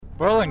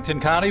Burlington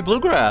County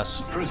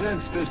Bluegrass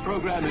presents this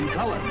program in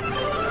color.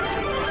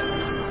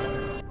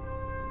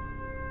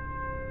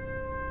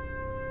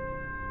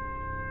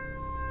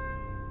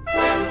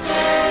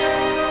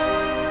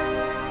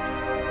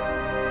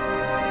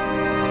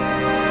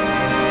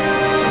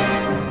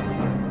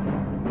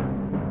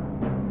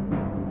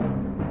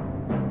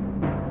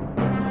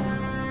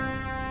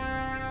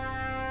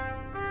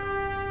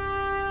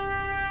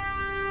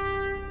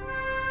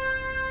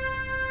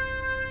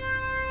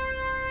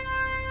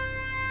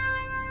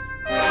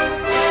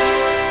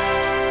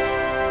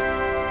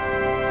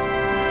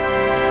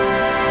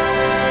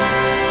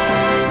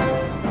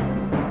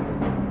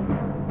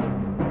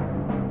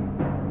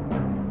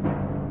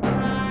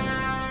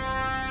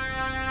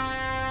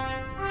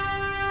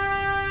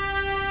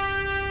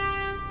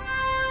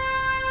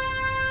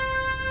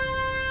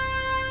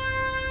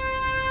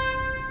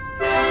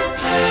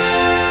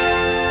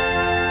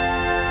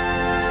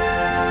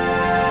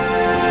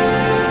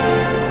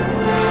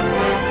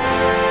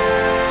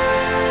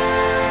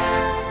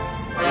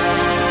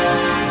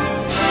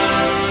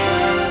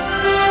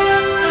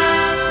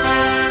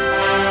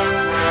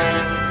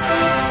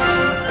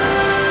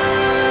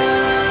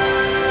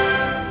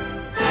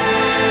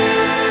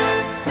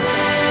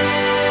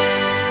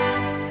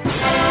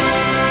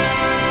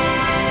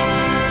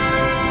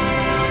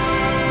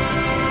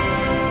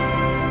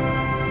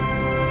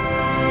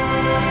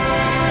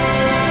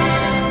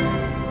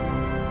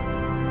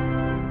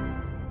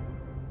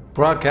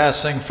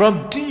 Broadcasting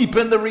from deep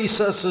in the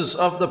recesses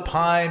of the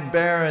Pine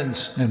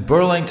Barrens in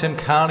Burlington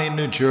County,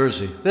 New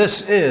Jersey.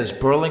 This is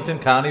Burlington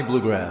County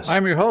Bluegrass.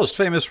 I'm your host,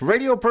 famous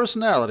radio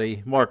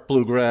personality, Mark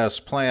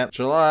Bluegrass Plant,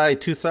 July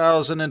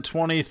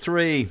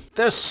 2023.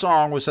 This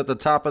song was at the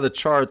top of the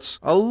charts,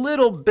 A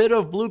Little Bit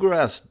of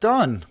Bluegrass,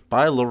 done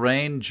by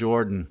Lorraine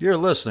Jordan. You're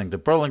listening to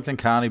Burlington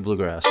County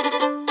Bluegrass.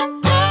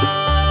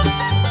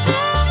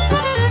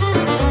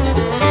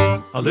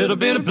 A little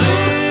bit of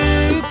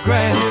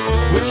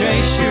bluegrass will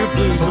chase your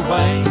blues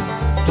away.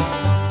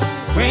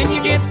 When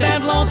you get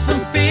that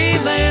lonesome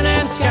feeling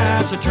and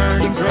skies are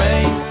turning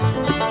gray,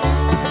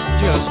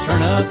 just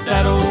turn up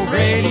that old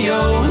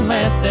radio and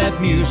let that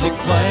music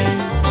play.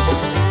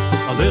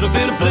 A little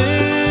bit of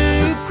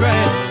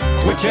bluegrass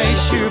will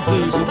chase your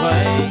blues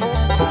away.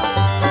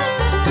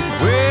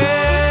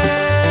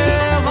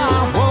 Well,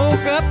 I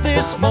woke up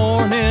this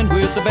morning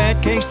with a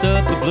bad case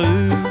of the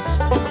blues.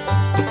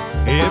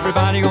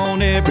 Everybody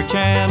on every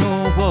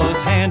channel was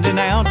handing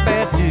out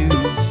bad news.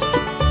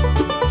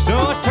 So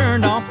I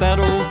turned off that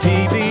old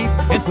TV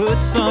and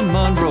put some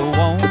Monroe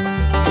on.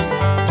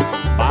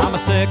 By my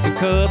second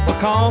cup of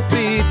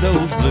coffee,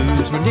 those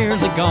blues were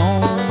nearly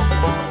gone.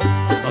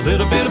 A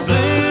little bit of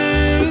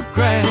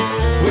bluegrass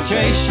will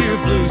chase your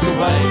blues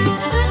away.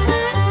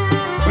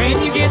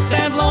 When you get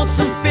that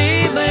lonesome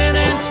feeling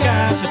and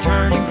skies are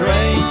turning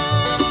gray,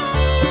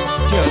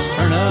 just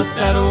turn up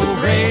that old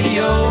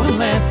radio and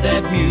let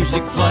that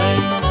music play.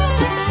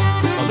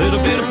 A little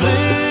bit of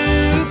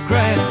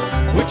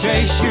bluegrass will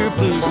chase your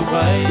blues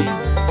away.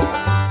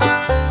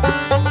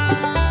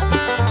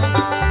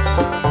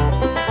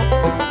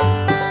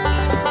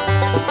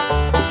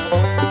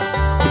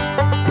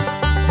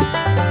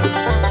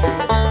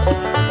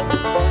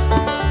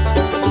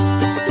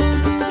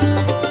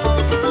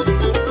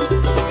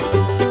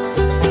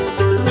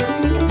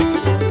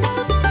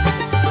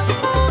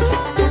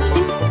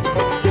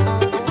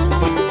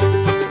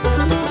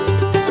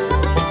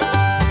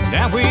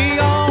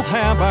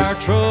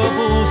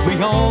 Troubles, we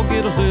all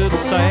get a little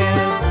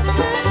sad.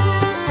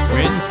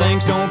 When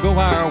things don't go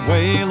our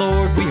way,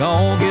 Lord, we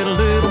all get a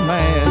little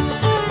mad.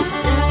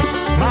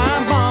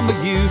 My mama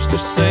used to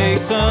say,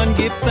 son,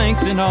 give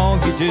thanks in all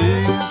you do,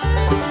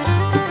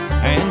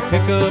 and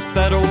pick up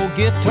that old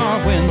guitar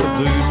when the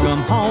blues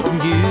come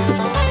haunting you.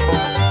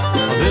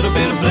 A little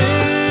bit of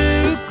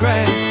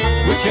bluegrass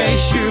will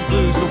chase your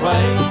blues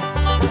away.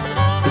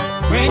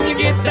 When you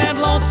get that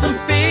lonesome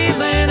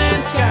feeling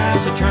and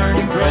skies are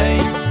turning gray,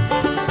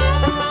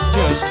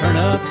 just turn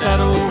up that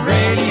old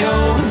radio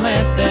and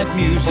let that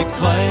music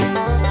play.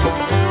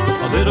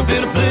 A little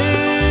bit of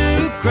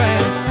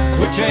bluegrass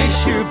will chase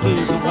your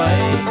blues away.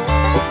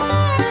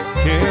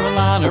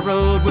 Carolina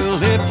Road will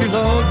lift your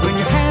load when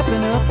you're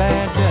having a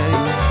bad day.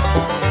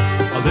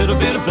 A little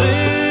bit of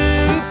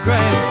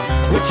bluegrass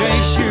will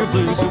chase your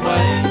blues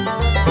away.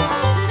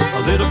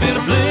 A little bit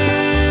of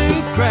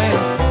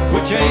bluegrass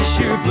will chase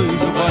your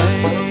blues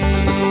away.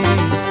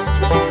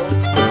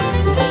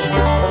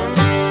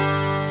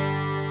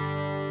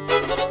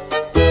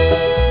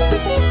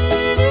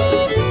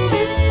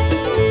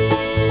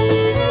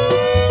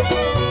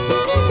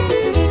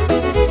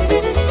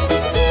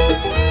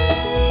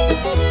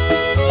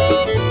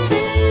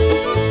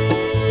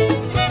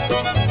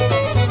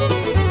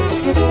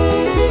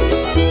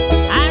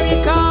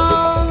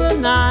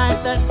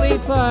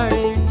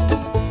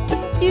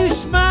 You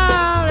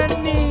smiled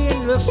at me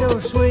and looked so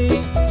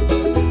sweet.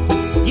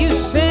 You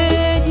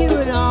said you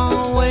would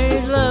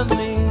always love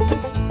me,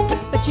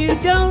 but you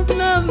don't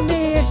love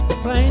me, it's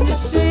plain to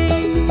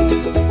see.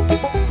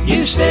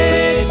 You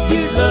said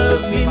you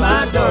loved me, my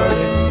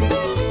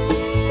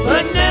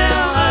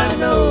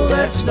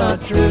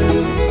not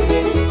true.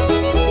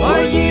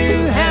 For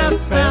you have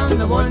found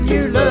the one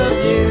you love,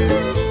 dear.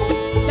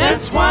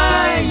 That's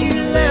why you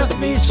left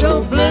me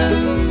so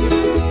blue.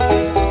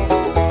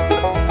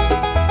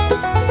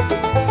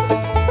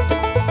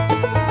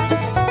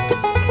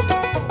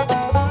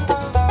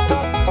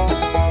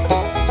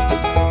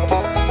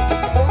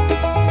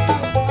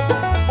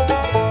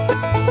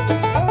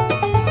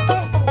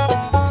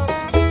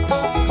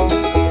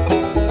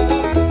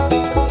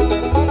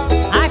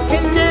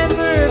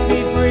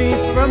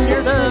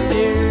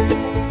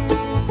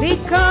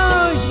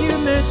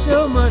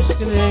 So much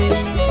to me,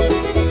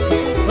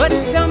 but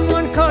if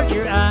someone caught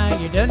your eye,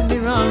 you done me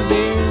wrong,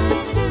 dear,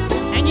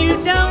 and you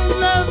don't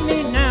love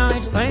me now,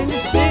 it's plain to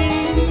see.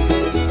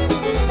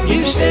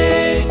 You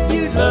said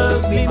you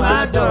loved me,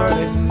 my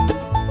darling,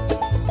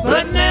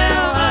 but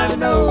now I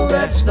know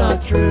that's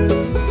not true.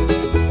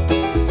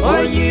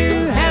 For you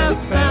have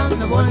found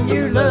the one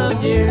you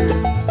love, dear.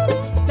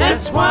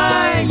 That's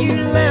why you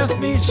left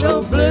me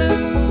so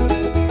blue.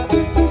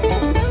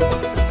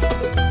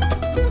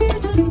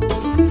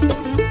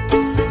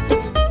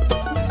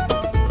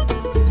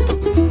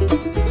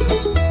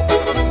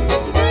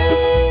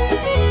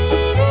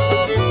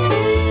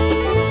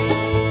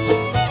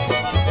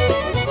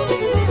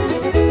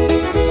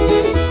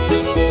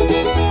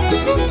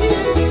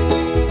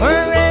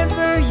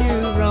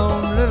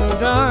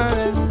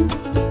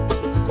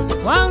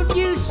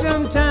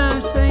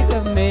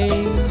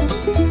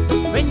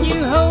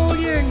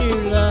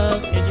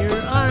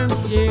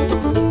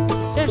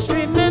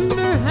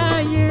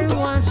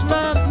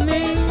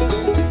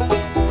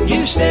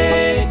 You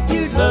said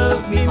you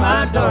loved me,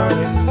 my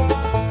darling,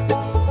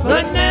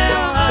 but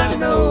now I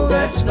know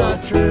that's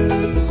not true.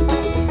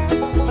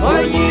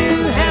 For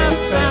you have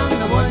found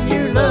the one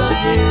you love,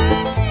 dear.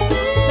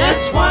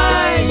 That's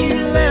why you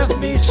left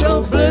me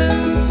so blue.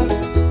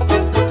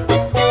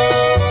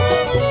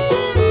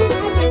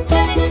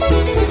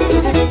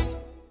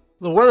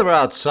 The weather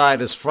outside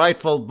is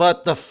frightful,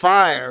 but the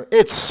fire,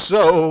 it's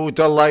so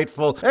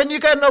delightful. And you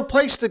got no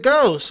place to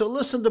go, so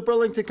listen to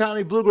Burlington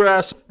County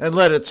Bluegrass and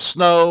let it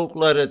snow,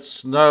 let it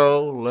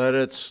snow, let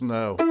it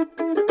snow.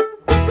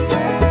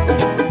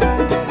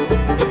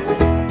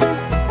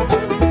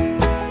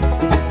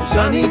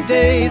 Sunny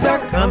days are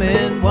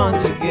coming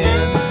once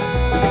again.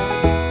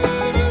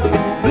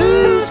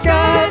 Blue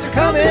skies are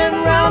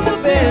coming round the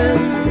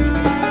bend.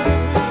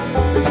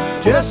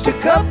 Just a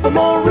couple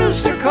more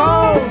rooster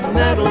calls and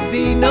that'll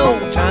be no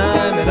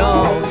time at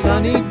all.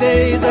 Sunny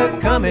days are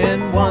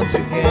coming once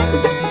again.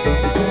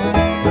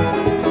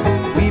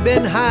 We've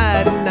been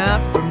hiding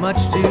out for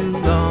much too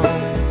long.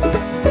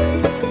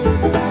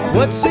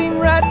 What seemed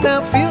right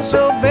now feels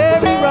so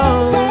very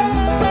wrong.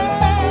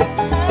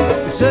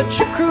 It's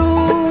such a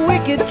cruel,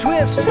 wicked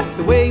twist,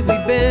 the way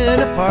we've been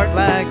apart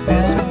like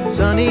this.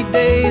 Sunny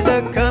days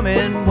are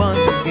coming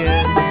once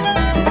again.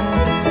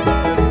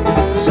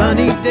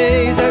 Sunny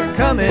days are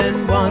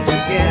coming once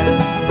again.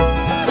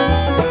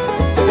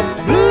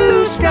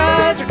 Blue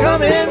skies are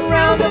coming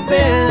round the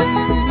bend.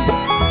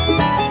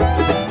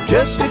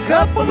 Just a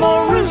couple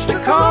more rooster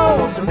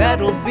calls and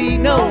that'll be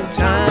no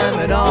time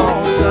at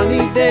all.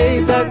 Sunny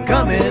days are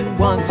coming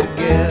once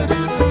again.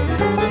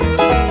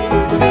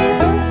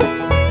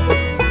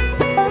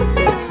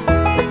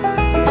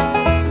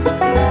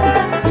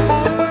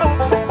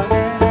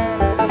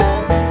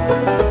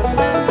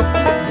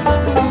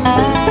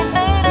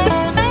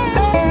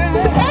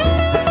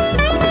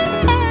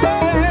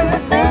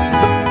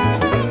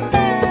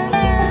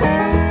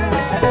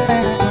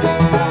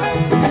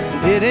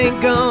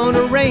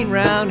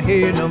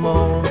 Here no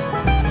more.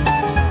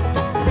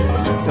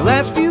 The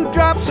last few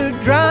drops are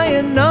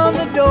drying on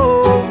the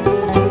door.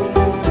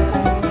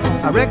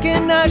 I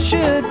reckon I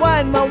should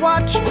wind my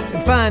watch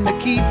and find the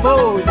key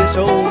for this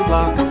old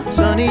lock.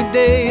 Sunny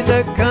days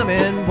are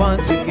coming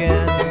once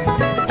again.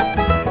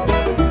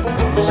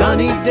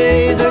 Sunny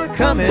days are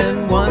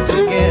coming once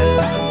again.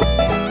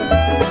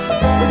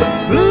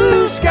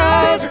 Blue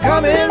skies are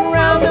coming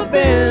round the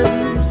bend.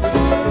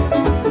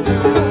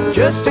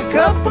 Just a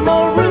couple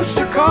more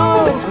rooster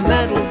calls and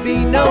that'll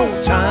be no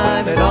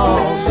time at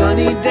all.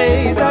 Sunny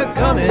days are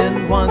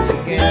coming once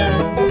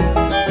again.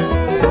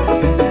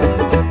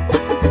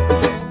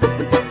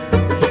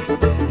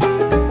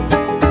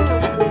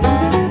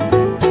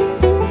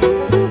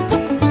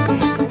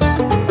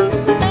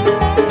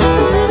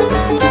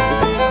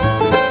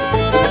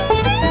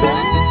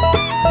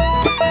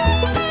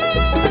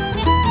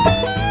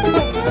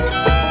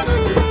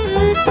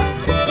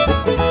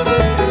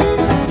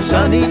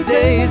 Sunny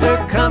days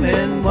are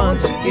coming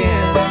once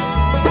again.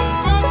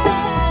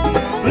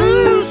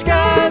 Blue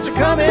skies are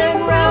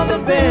coming round the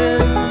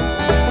bend.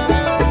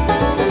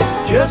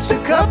 Just a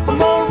couple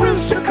more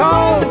rooster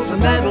calls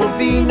and that'll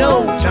be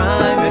no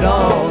time at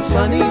all.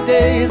 Sunny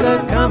days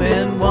are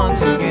coming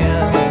once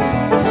again.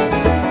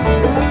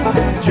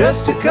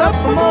 Just a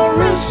couple more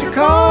rooster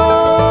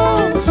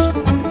calls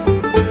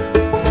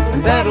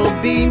and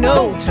that'll be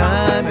no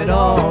time at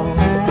all.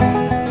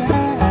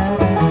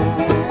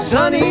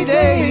 Sunny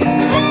days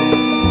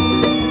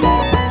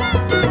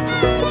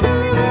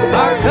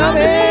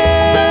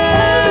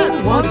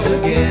coming once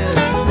again.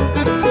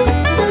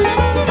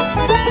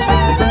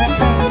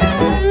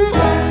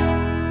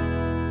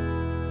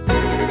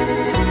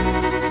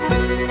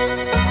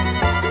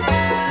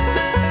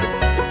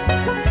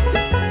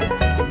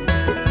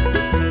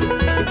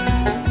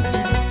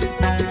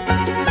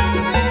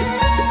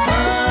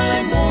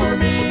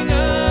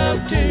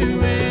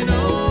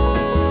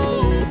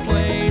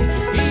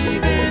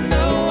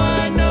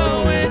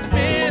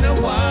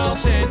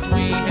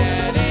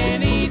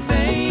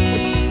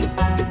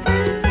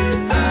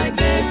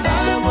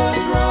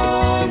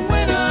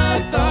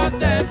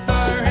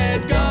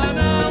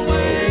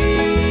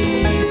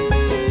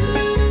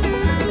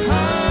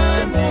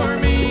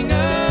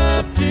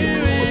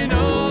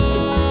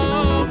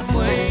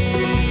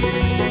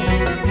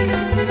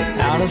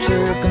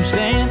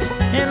 Circumstance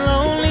and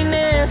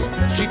loneliness,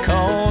 she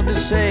called to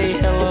say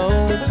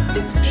hello.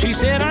 She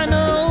said, I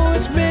know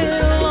it's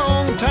been a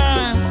long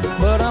time,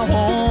 but I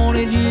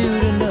wanted you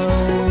to know.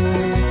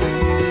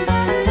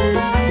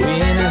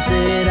 When I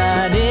said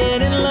I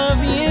didn't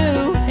love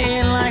you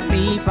and like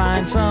me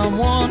find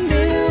someone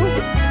new,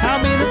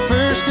 I'll be the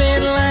first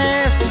and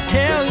last to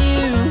tell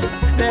you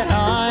that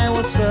I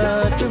was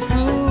such a fool.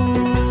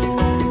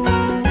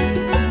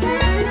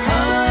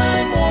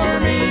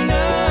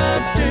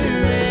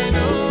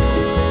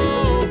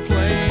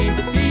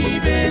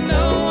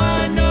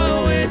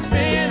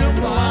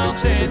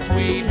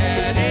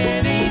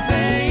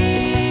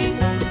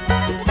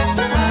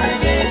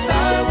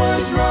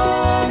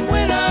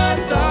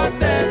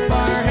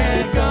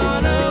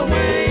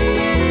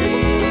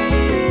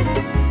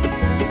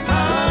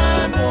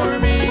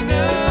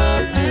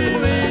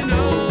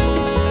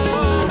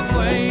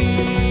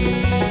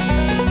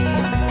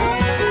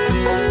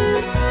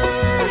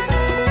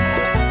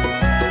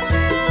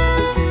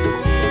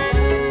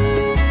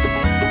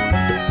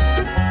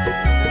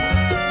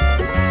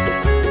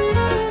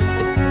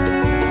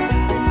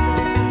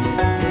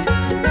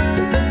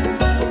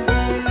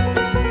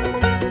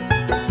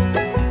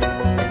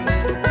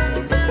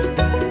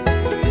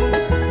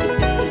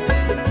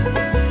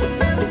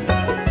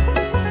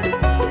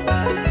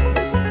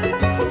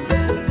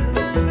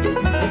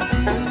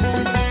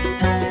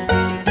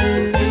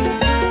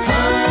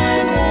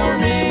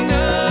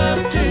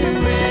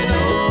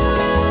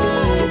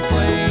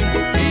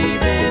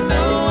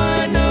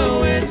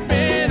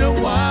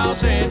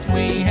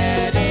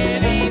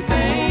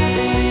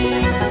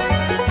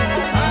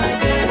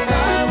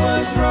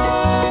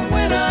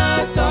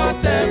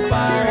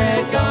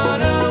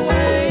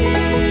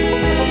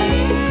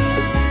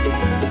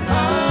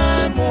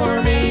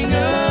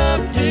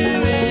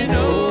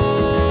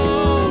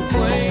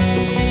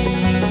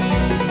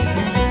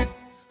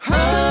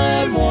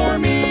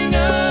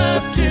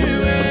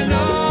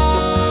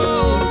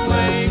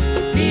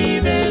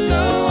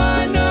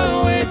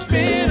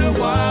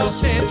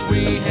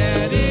 We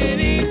had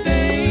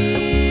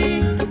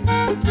anything.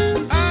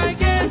 I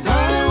guess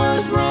I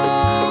was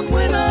wrong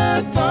when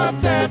I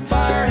thought that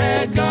fire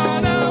had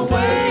gone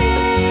away.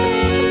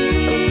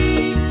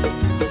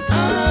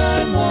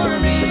 I'm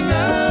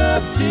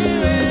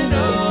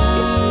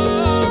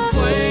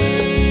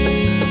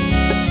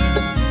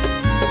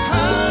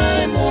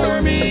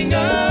warming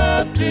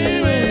up to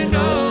an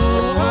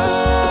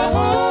old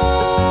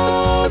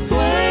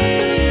flame.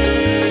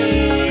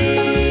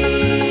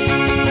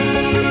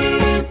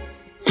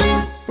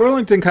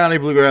 Burlington County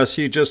Bluegrass,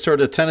 you just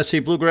heard a Tennessee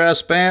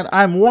Bluegrass Band.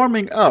 I'm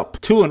warming up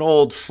to an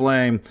old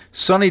flame.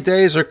 Sunny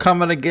days are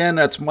coming again.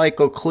 That's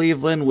Michael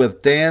Cleveland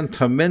with Dan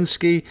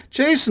Tominski.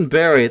 Jason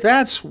Barie,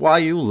 That's Why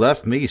You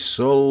Left Me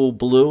So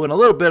Blue. And a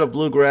little bit of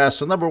bluegrass,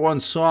 the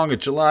 #1 song of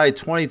July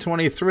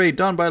 2023,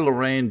 done by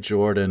Lorraine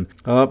Jordan.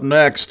 Up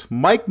next,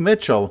 Mike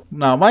Mitchell.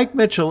 Now, Mike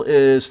Mitchell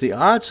is the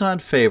odds-on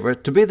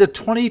favorite to be the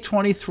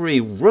 2023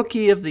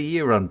 Rookie of the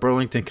Year on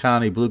Burlington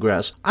County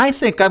Bluegrass. I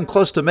think I'm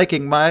close to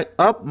making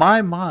up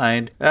my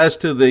mind as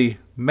to the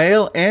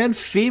male and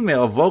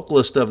female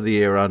vocalist of the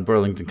year on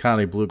Burlington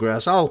County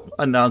Bluegrass. I'll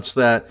announce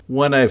that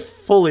when I've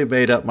fully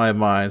made up my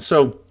mind.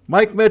 So,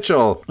 Mike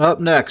Mitchell, up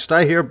next.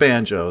 I hear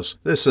banjos.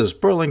 This is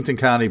Burlington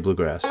County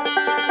Bluegrass.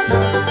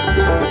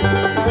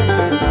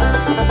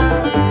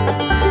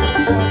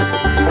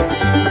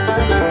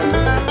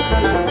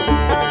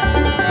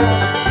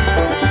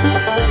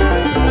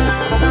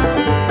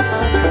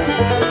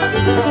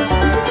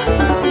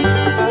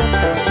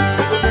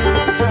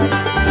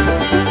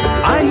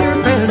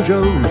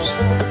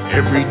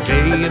 Every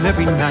day and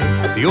every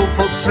night, the old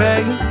folks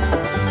say,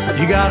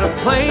 you gotta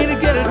play to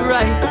get it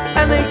right,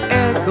 and they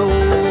echo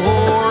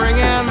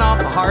ringing off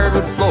the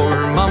hardwood floor.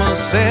 Mama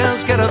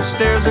says, get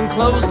upstairs and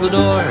close the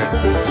door.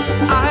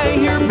 I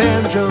hear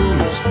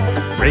banjos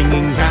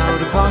ringing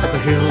out across the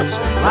hills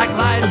like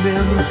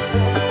lightning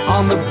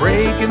on the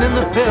break and in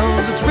the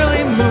fills. It's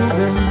really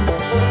moving,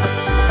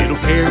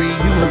 it'll carry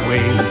you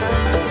away.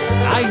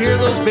 I hear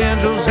those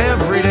banjos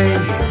every day.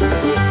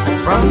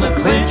 From the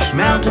Clinch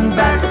Mountain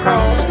back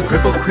across the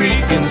Cripple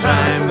Creek in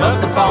time,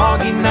 up the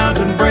foggy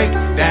mountain break,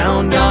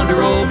 down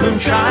yonder old Bloom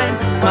moonshine,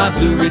 my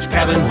Blue Ridge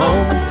cabin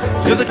home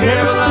to the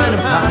Carolina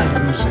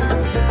pines.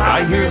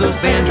 I hear those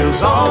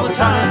banjos all the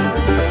time.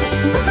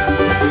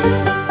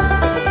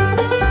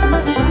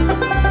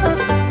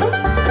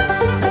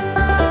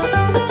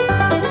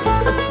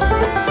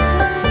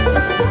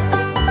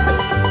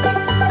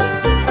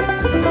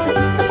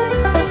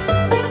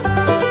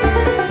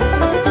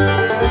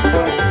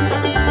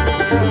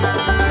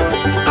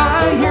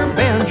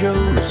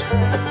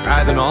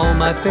 Driving all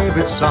my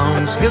favorite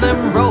songs, hear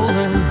them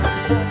rolling,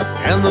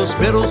 and those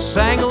fiddles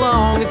sang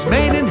along. It's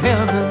made in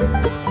heaven,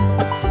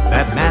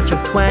 that match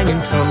of twang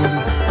and tone,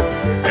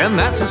 and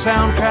that's the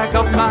soundtrack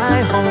of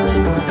my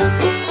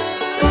home.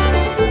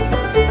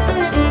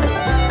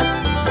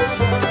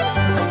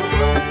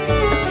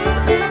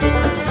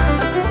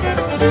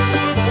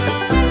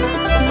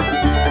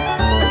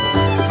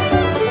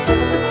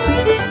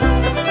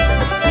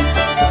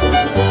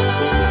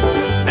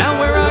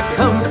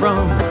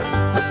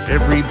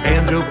 Every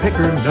banjo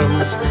picker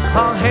knows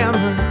claw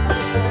hammer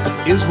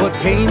is what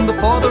came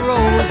before the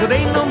rolls. It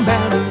ain't no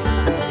matter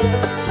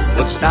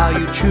what style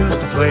you choose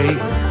to play,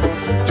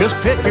 just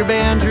pick your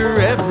banjo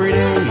every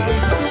day.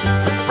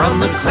 From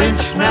the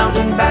Clinch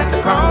Mountain back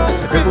across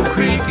the Cripple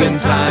Creek in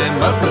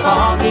time, up the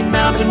Foggy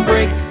Mountain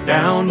break,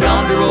 down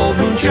yonder old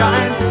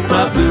moonshine,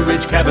 my Blue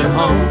Ridge cabin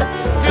home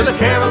to the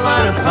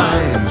Carolina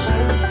pines.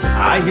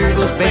 I hear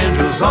those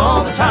banjos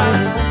all the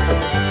time.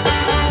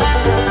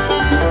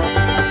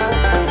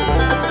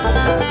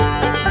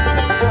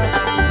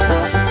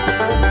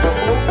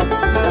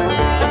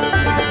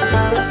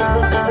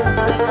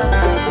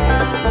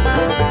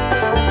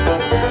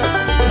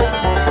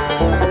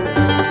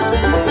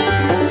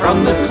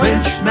 From the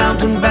Clinch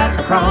Mountain back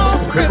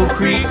across the Cripple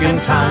Creek in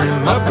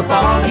time, up the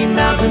Foggy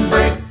Mountain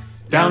break,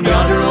 down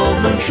yonder old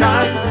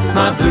moonshine,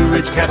 my Blue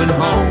Ridge cabin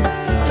home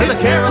to the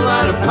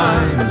Carolina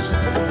pines.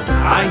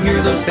 I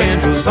hear those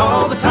banjos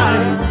all the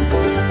time.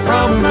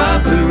 From my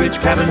Blue Ridge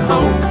cabin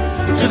home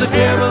to the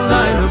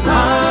Carolina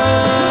pines.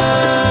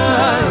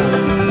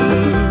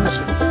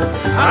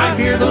 I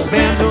hear those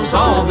banjos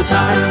all the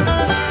time.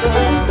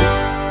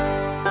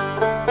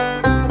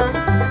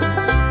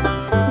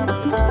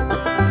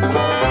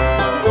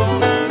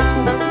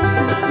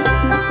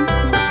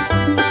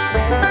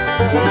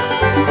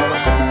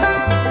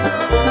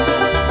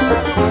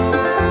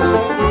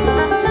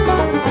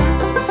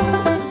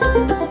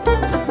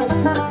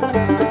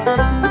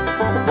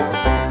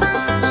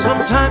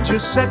 Sometimes you're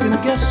second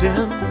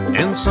guessing,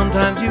 and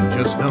sometimes you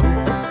just know.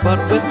 But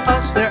with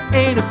us there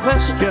ain't a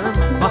question,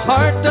 my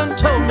heart done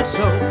told me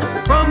so.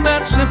 From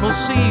that simple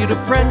seed of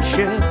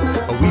friendship,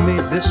 we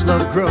made this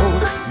love grow.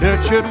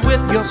 Nurtured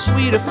with your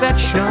sweet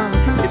affection,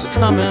 it's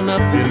coming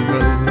up in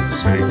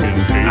rows.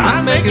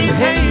 I'm making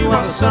hay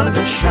while the sun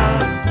does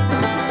shine.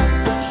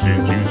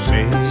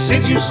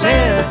 Since you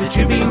said that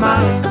you'd be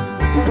mine.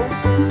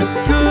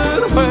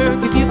 Good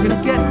work if you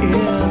can get it,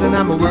 and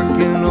I'm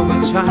working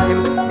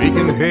overtime,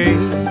 making hay,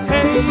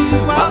 hay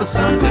while the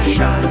sun does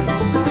shine.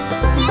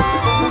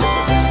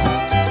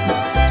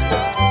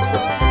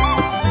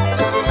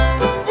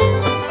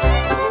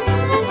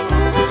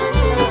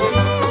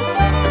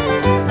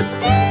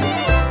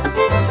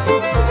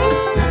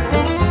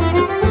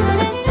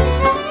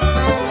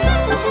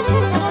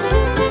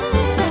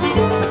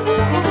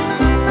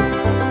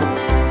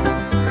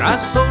 I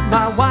sold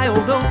my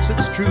wild oats,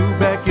 it's true,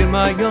 back in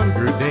my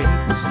younger days.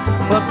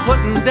 But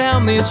putting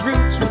down these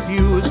roots with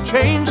you has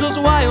changed those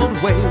wild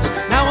ways.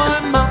 Now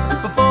I'm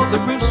up before the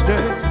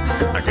rooster,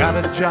 I got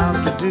a job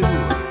to do.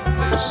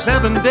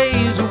 7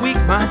 days a week,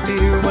 my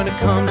dear, when it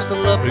comes to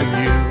loving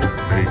you.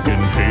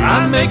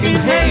 I'm making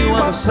hay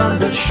while the sun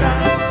does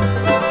shine.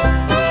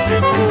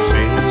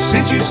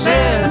 Since you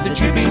said that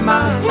you'd be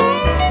mine.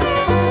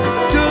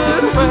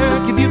 Good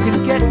work if you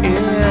can get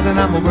it, and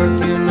I'm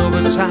working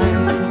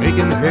overtime,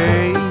 making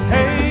hay,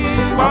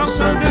 hay while the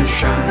sun does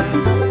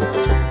shine.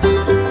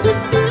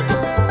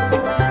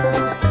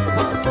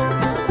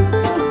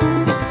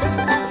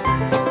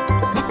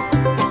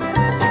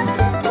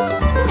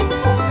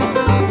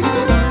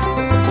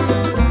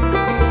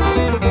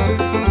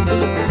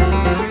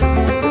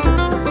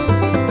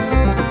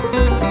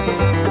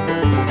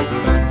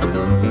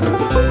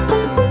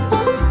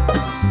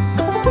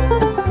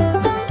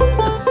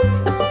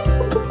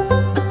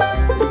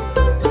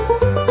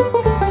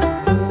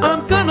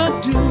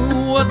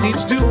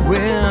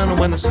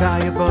 When the sky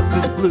above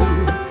is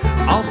blue,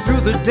 all through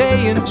the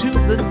day into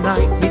the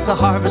night, neath the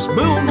harvest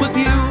moon with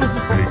you.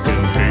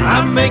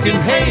 I'm making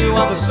hay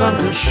while the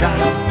sun does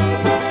shine.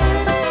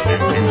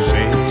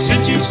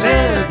 Since you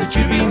said that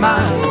you'd be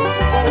mine.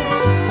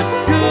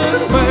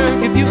 Good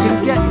work if you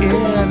can get it,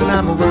 and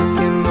I'm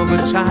working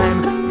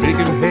overtime,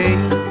 making hay,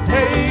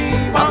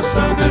 hay while the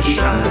sun does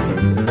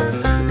shine.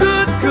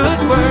 Good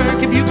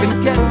work if you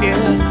can get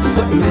it,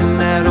 putting in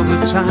that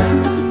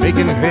overtime,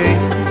 making hay,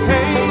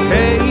 hay,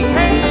 hay,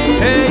 hay,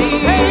 hey,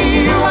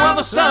 hey, while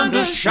the sun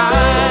does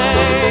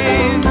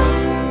shine.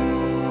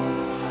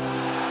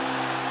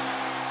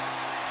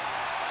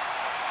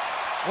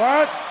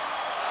 What?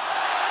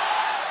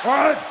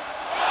 What?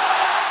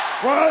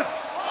 What?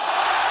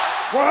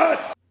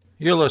 What?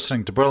 You're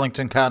listening to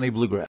Burlington County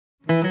Bluegrass.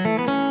 There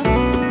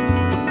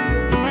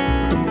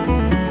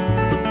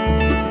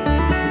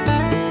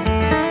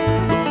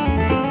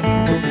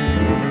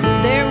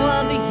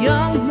was a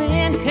young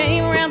man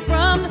came around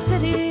from the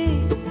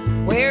city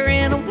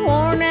wearing a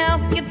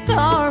worn-out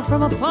guitar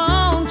from a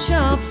pawn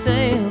shop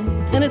sale,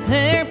 and his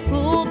hair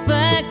pulled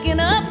back in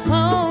a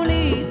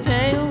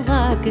ponytail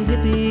like a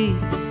hippie,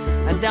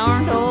 a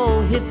darned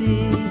old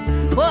hippie.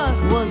 What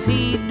was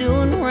he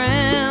doing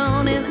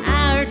round in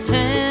our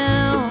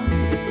town?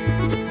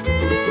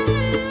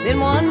 Then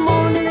one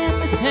morning at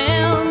the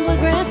town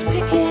bluegrass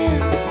picking,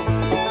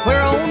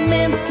 where old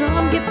men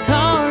strum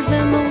guitars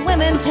and the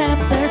women tap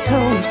their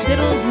toes,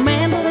 fiddles,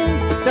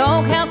 mandolins,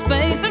 doghouse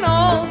bass, and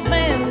old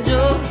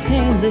banjos,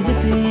 came the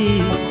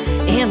hippie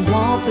and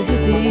walked the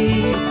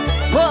hippie.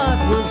 What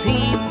was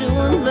he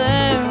doing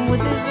there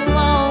with his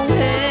long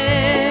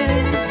hair?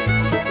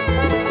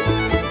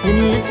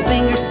 Then his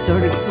fingers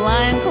started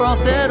flying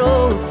across that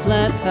old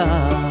flat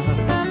top,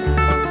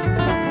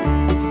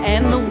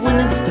 and the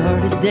women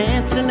started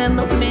dancing and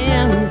the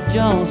men's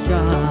jaws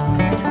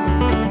dropped.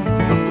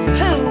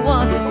 Who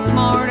was his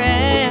smart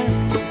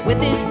ass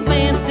with his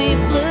fancy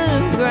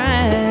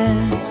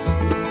bluegrass?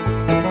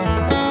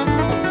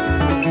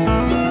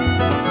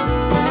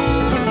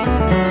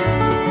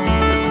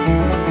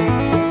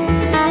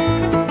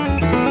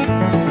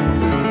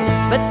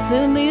 But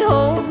soon the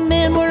old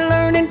men were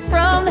learning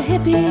from the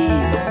hippie,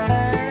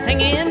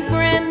 singing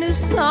brand new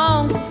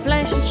songs and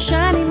flashing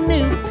shiny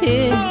new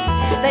picks.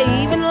 They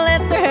even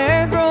let their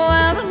hair grow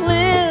out a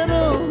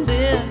little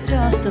bit,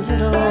 just a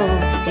little.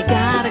 You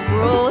gotta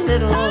grow a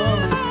little.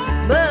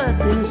 But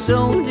then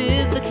so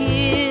did the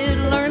kid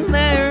learn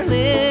their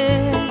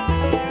licks,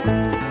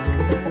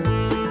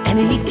 and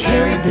he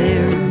carried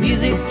their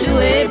music to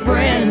a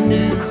brand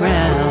new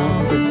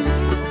crowd,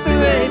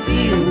 threw a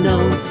few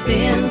notes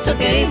in, took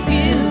a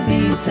few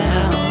beats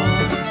out.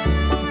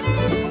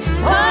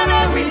 What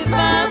a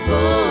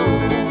revival!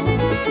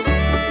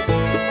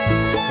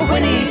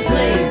 When he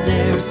played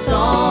their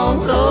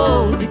songs,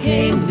 old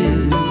became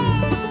new.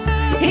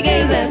 He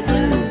gave that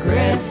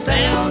bluegrass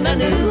sound a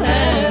new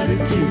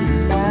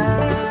attitude.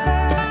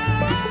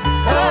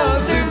 Oh,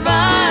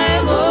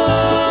 survival.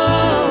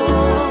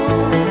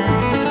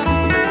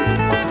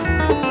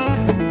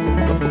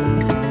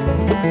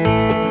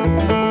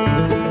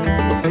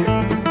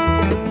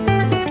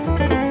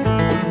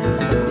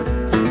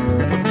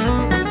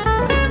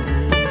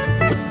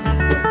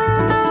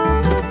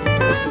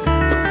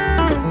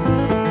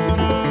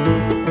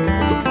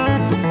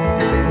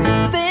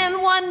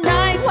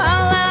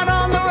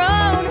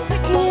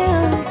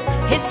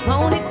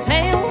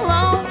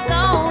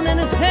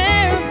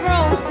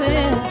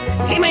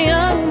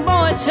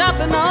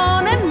 Chopping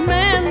on and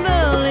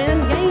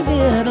mandolin, gave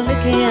it a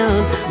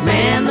licking.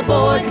 Man, the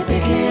boy could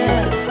pick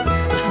it.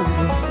 A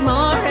little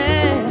smart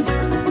ass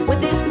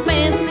with his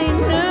fancy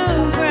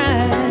new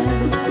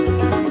grass.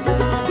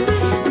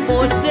 The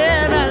boy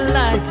said, I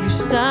like your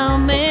style,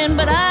 man,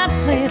 but I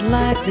play it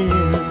like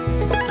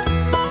this.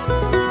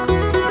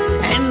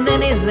 And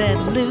then he let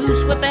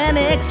loose with an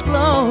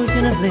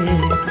explosion of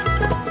licks.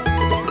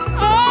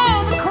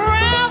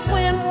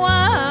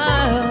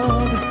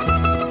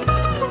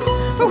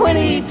 When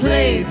he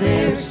played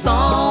their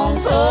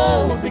songs,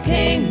 old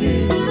became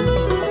new.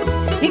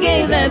 He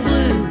gave that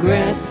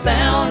bluegrass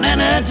sound an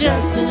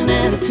adjustment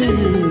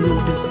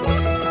attitude.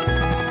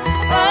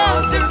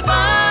 Oh, survival.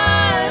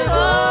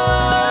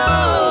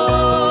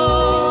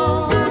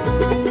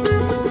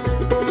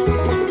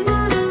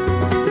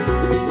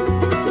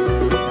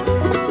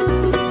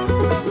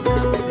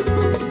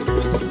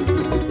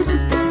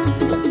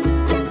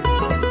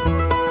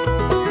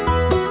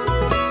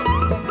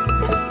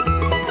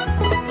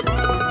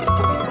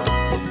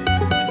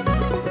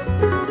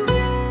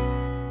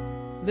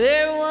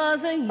 There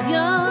was a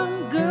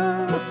young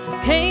girl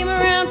came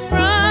around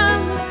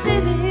from the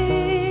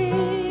city,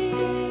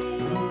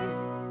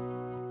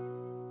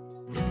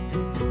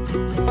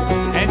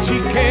 and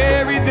she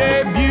carried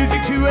their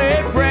music to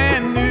a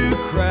brand new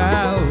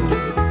crowd.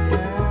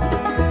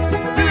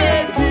 Threw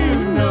a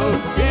few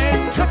notes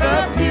in, took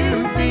a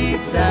few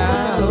beats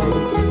out.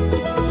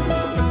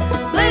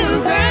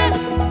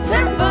 Bluegrass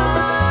survival.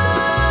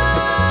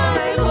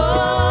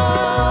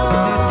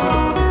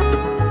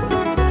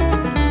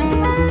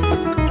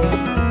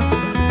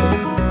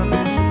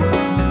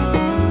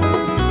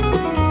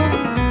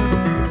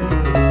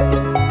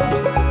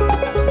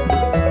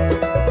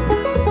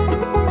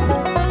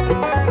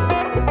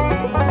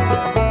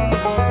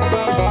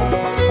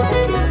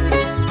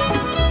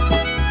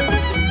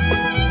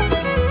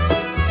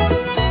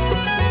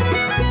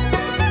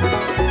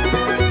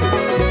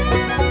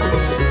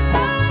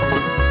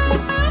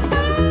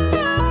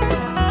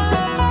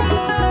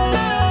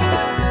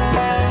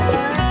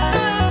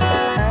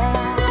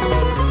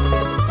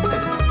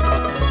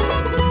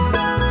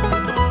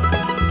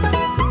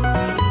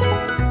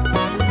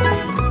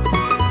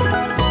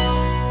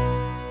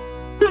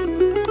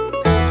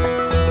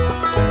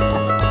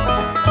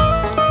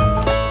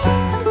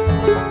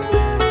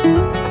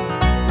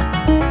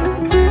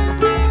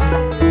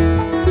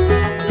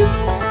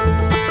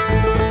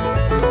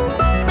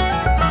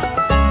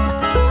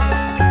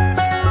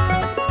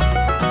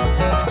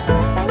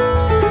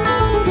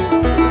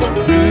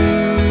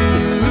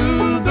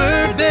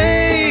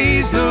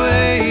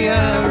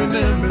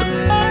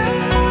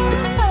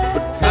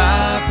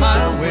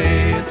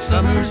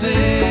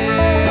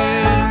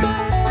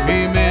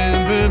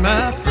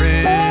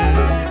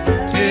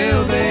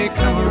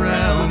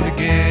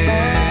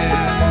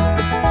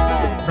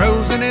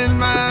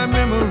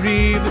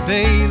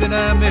 day that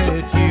I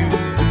met you.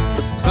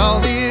 Saw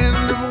the end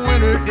of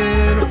winter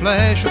in a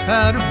flash of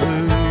powder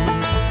blue.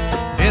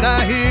 Did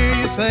I hear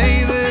you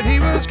say that he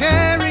was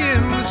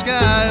carrying the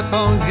sky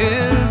upon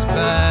his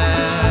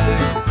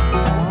back?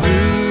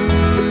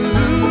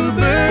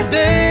 Bluebird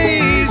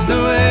days,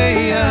 the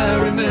way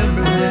I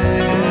remember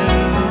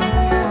them.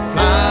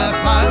 Fly,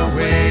 fly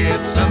away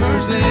at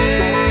summer's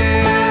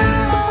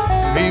end.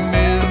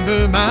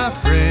 Remember, my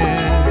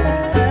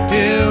friend,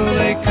 till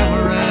they come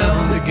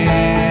around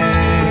again.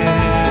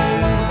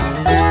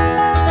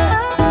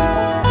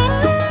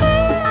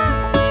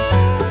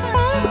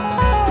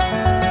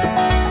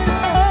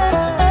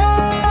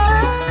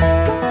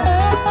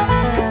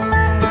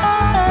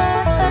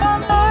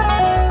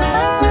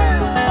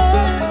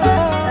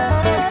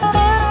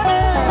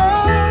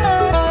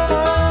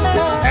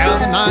 Now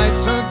the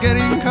nights are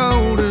getting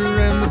colder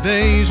and the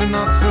days are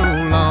not so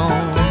long.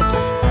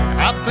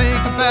 I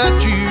think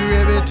about you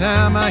every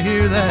time I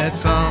hear that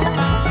song.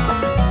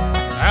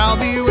 I'll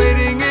be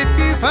waiting if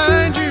you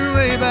find your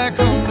way back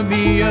home to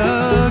me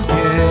again.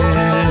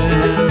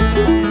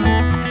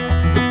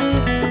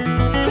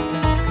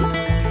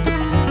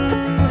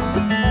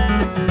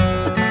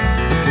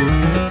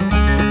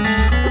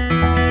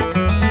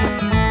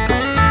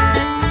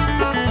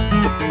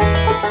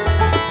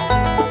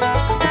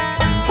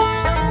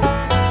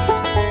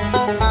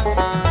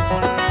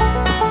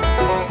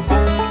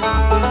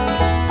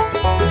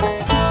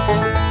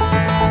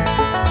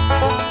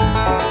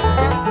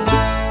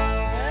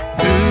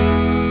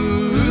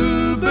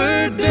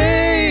 Bluebird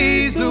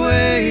days, the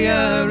way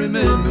I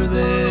remember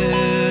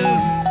them.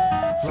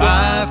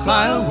 Fly,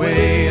 fly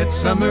away at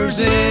summer's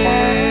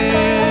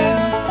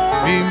end.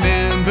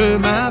 Remember,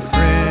 my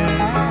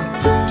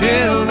friend,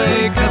 till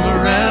they come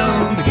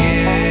around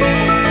again.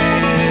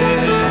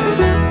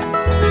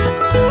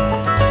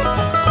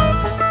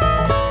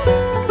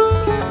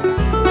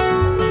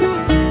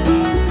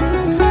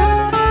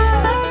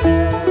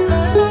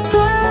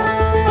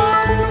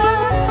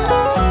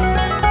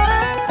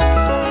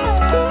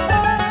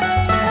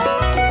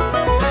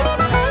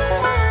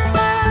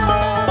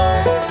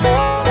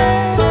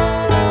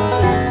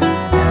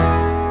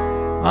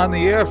 On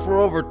the air for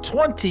over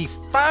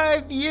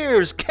 25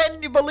 years.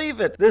 Can you believe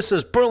it? This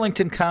is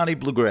Burlington County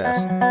Bluegrass.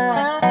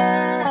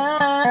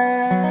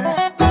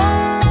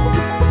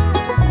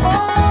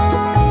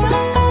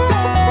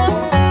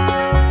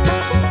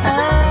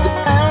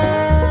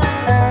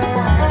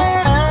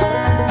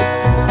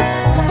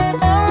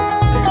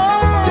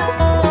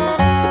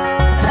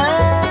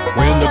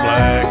 When the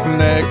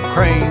black-necked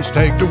cranes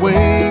take the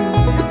wing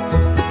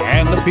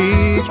and the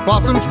peach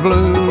blossoms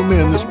bloom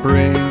in the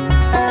spring,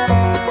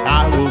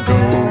 I will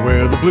go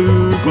where the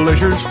blue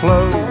glaciers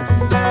flow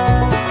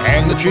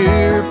and the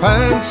cheer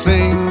pines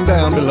sing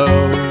down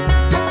below.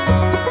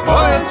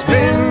 Oh, it's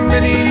been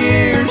many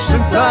years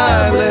since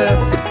I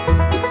left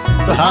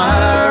the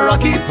high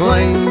rocky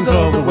plains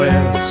of the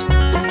west.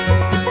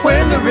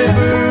 When the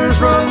rivers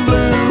run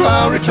blue,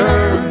 I'll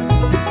return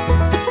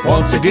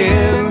once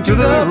again to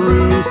the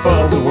roof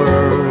of the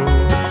world.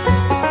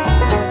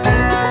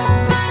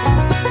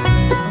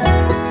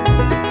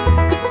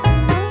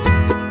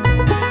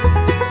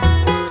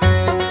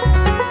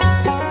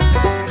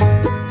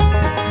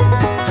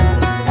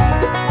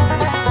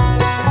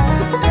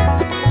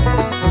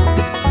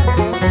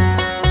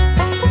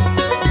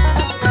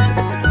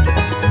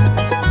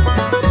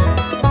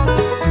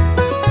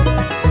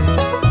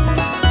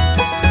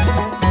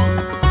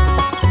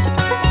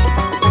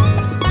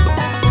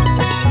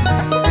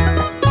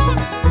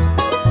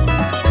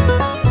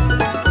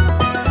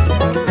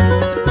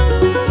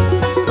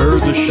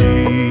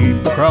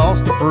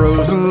 Across the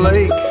frozen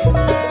lake,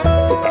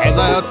 as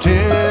out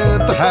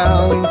tent the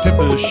howling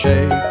tempest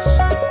shakes,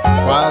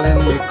 while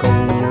in the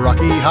cold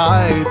rocky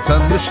heights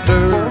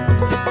undisturbed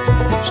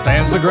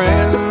stands the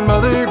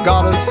grandmother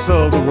goddess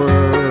of the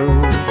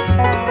world.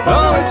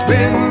 Oh, it's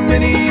been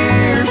many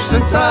years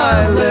since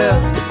I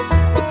left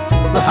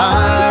the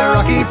high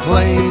rocky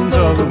plains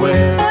of the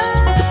west.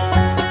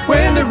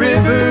 When the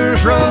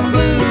rivers run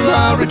blue,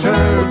 I'll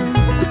return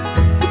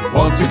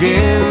once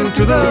again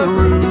to the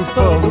roof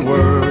of the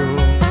world.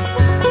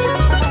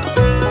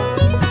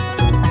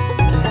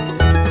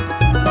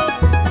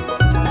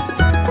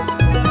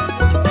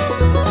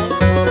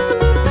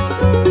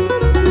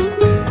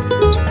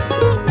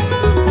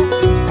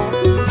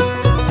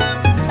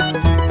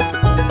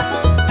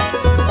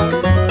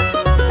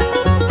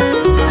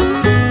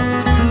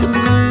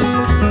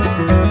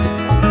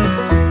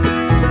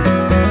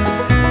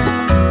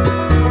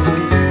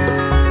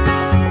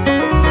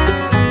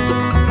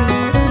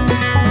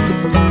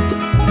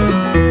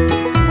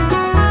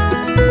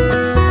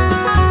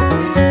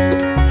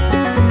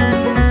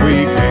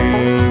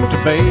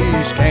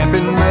 Base camp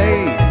in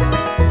May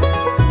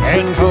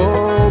and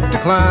hoped to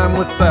climb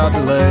without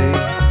delay,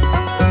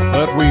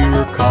 but we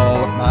were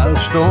caught by a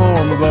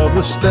storm above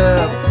the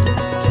steppe,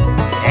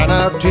 and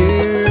our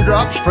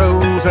teardrops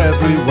froze as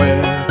we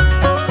wept.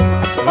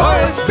 Oh,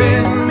 it's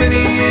been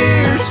many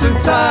years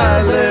since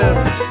I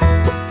left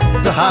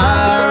the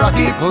high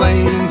rocky sunny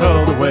plains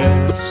of the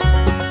west.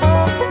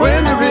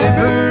 When the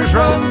rivers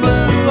run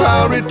blue,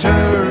 I'll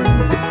return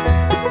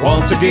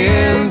once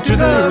again to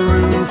the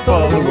roof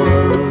of the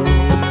world.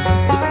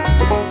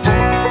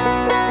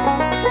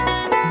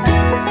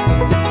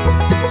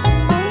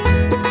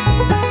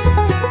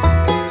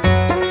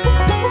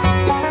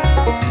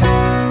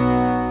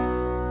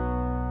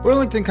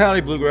 Burlington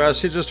County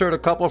Bluegrass, you just heard a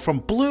couple from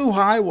Blue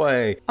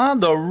Highway, On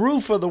the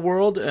Roof of the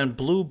World, and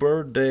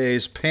Bluebird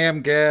Days.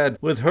 Pam Gadd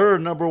with her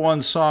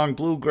 #1 song,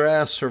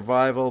 Bluegrass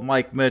Survival.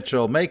 Mike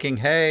Mitchell, Making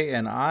Hay,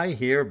 and I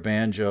Hear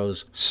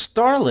Banjos.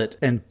 Sarlette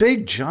and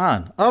Big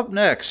John up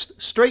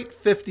next, straight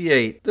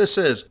 58. This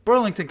is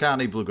Burlington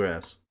County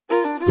Bluegrass.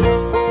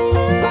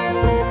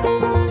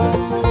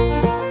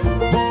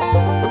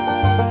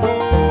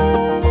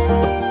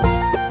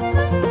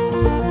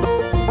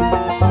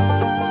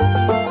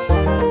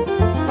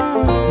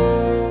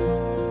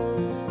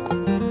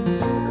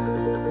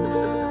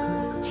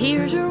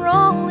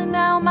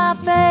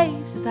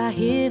 As I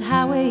hit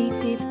Highway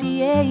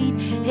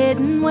 58,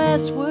 heading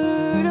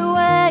westward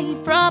away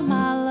from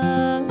my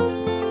love.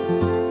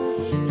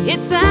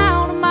 It's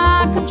out of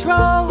my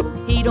control,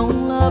 he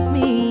don't love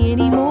me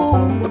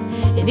anymore,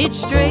 and it's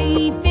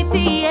straight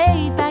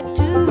 58 back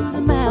to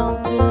the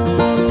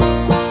mountains.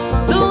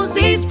 Those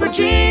East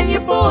Virginia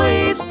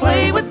boys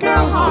play with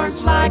girl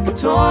hearts like a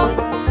toy.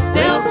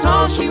 They'll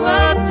toss you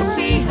up to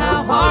see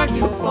how hard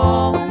you'll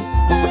fall.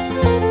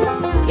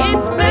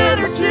 It's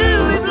better to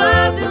have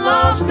loved and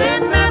lost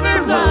and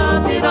never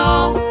loved at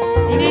all.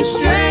 And it's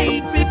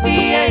straight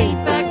 58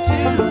 back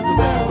to the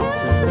mountains.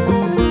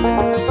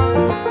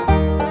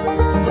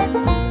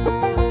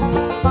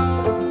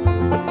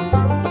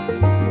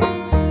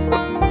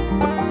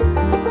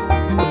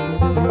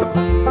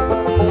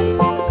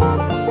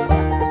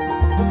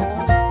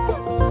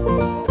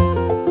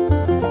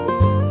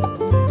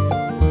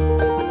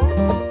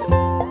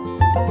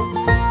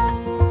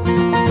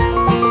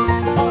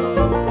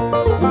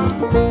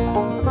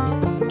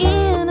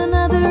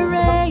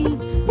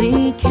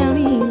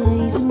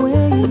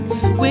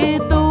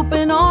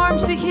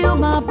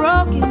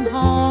 Broken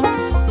heart,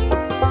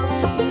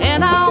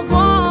 and I'll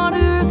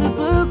water the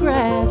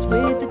bluegrass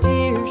with the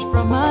tears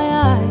from my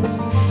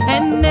eyes,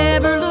 and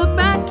never look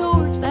back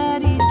towards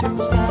that eastern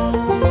sky.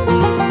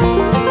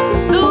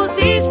 Those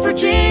East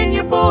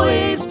Virginia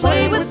boys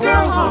play with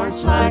girl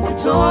hearts like a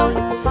toy.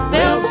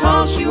 They'll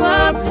toss you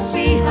up to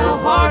see how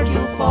hard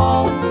you'll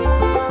fall.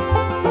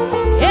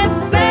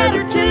 It's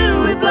better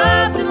to have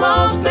loved and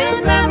lost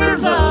and never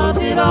loved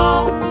at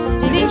all.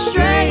 And it's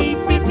straight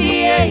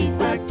 58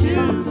 back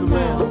to the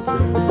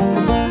mountains.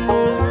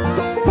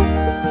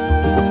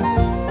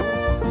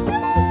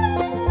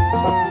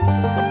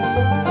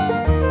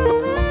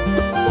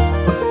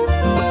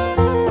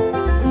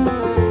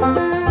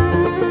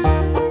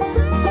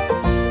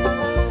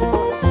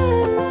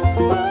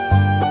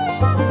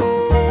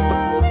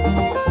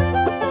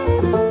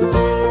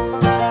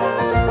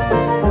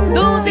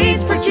 Those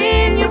East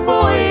Virginia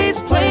boys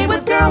play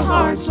with girl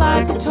hearts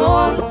like a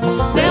toy.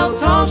 They'll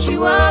toss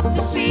you up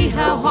to see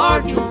how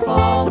hard you'll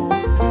fall.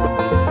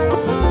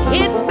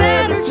 It's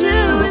better to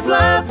have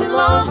loved and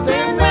lost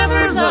and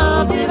never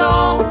loved at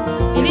all.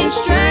 And it's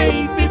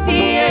straight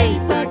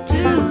 58 back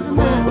to the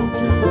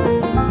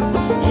mountains.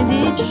 And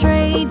it's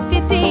straight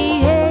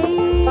 58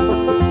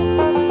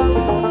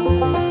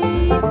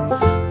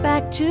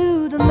 back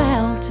to the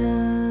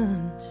mountains.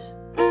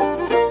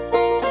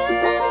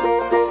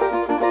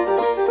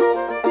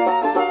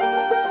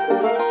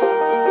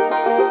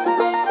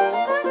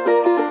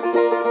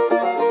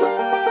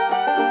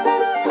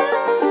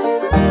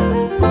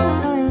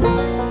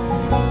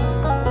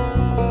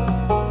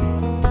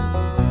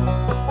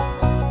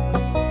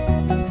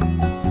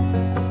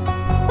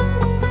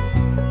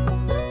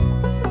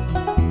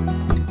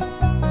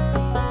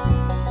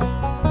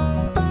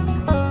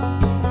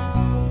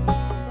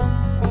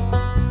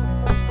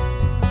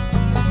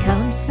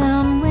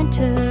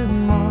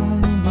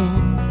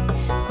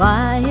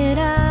 Quiet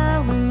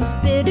hours,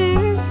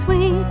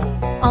 bittersweet.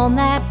 On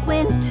that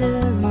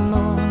winter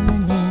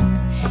morning,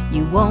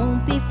 you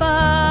won't be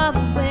far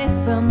away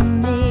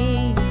from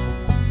me.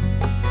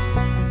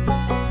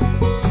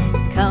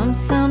 Come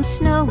some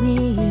snowy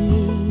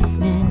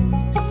evening,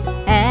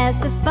 as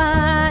the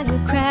fire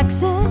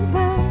cracks and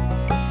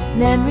burns,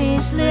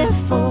 memories live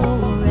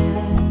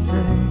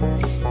forever,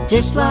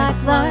 just like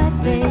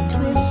life they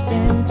twist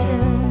and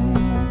turn.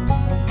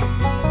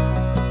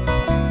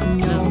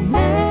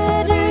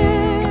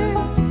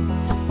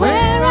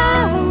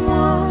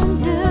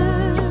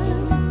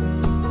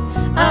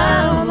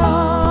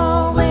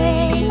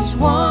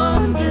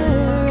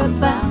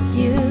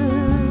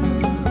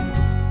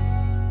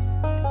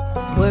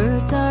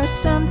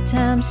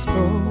 Sometimes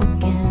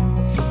spoken,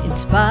 in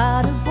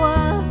spite of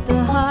what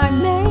the heart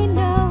may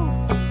know.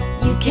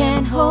 You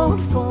can't hold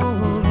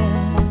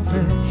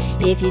forever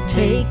if you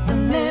take the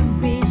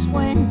memories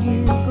when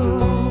you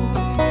grow.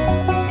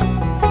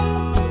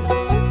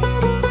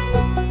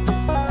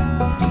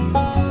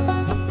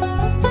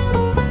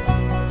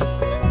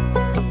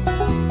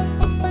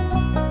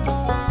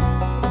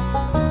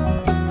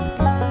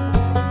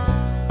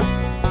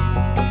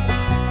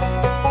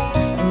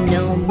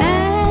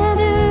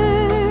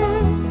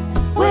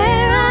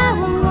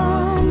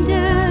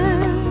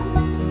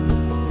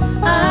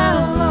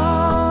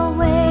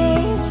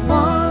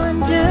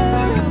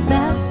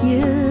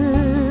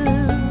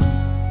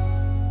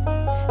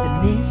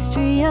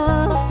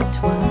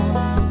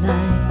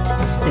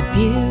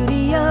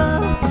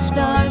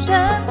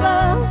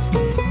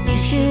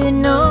 you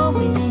know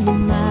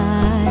in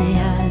my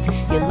eyes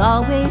you'll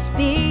always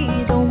be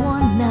the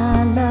one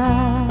I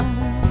love.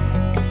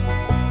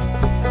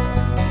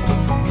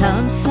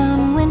 Come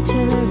some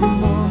winter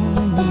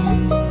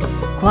morning,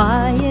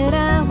 quiet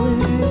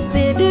hours,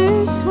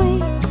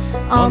 bittersweet.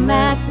 On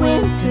that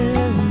winter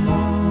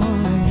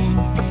morning,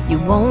 you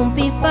won't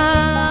be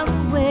far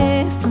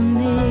away from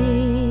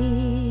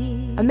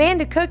me.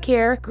 Amanda Cook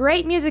here.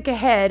 Great music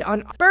ahead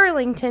on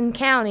Burlington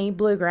County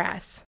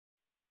Bluegrass.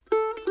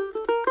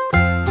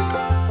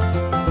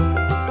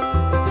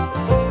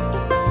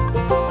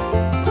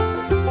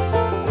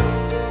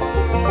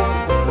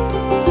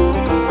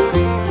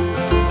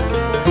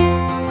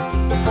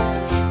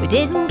 We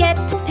didn't get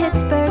to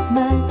Pittsburgh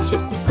much, it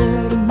was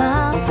 30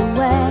 miles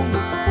away.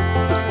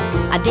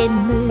 I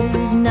didn't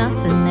lose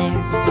nothing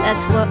there,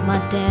 that's what my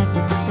dad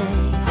would say.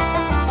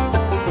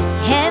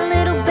 He had a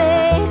little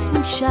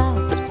basement shop,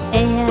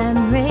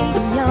 AM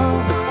radio.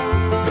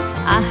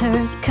 I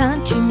heard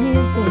country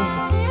music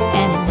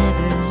and it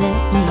never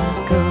let me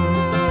go.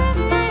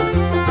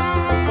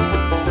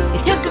 He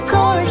took a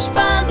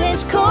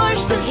correspondence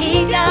course that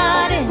he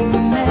got in the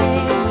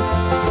mail.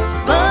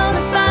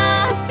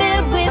 Bonafide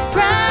filled with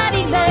pride,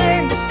 he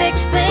learned to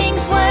fix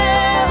things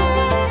well.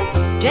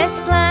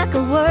 Dressed like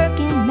a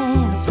working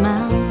man,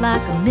 smiled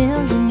like a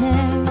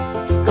millionaire,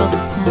 'cause the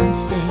sun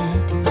said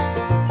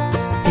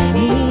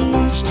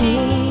Benny's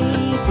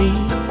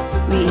TV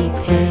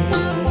repair.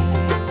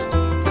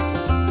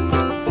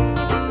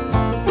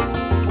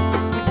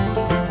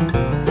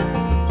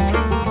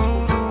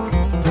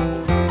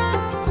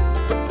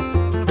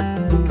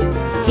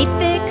 He'd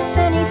fix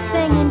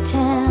anything in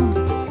town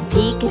if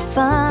he could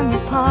find the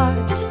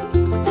part.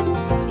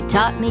 He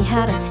taught me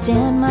how to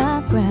stand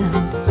my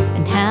ground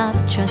and how to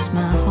trust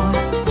my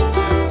heart.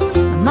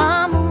 My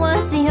mama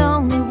was the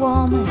only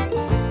woman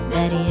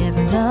that he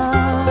ever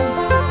loved.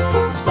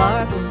 The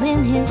sparkle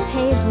in his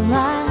hazel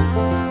eyes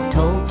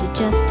told you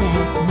just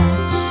as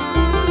much.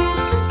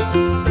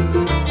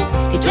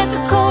 He took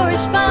a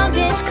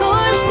correspondence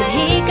course that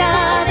he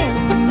got in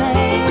the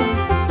mail.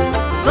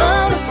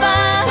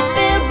 Bonafide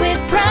filled with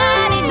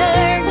pride, he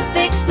learned to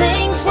fix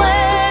things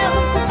well.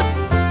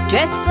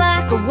 Dressed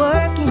like a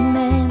working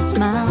man,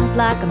 smiled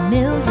like a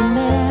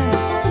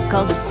millionaire,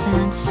 'cause the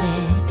sun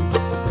said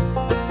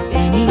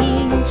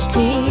Benny's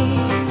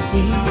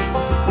TV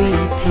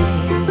repair.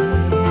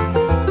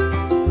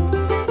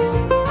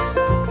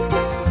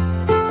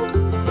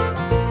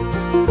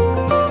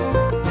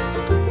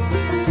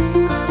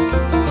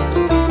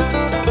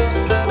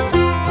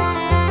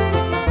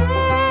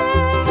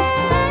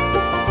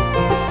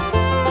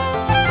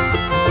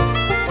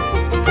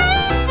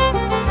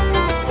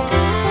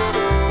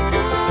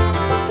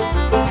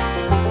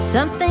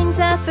 Some things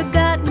I've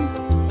forgotten,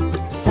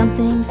 some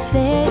things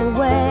fade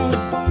away.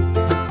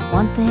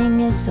 One thing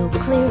is so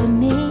clear to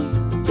me,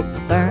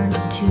 burned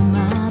into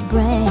my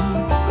brain.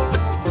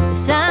 The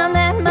sound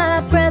that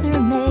my brother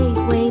made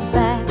way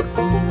back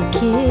when we were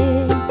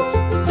kids,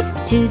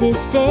 to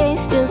this day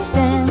still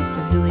stands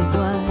for who he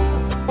was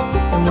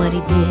and what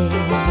he did.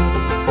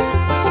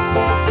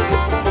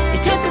 He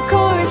took a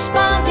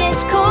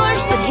correspondence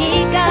course that he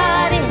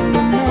got in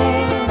the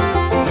mail.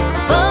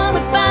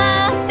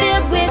 Bonafide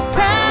filled with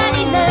pride,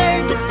 he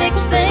learned to fix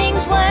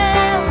things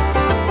well.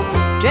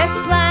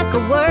 Dressed like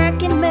a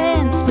working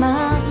man,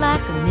 smiled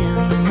like a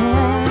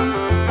millionaire,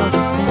 'cause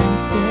the sun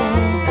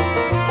said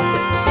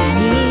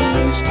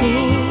Benny's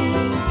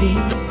TV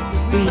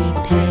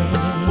repair.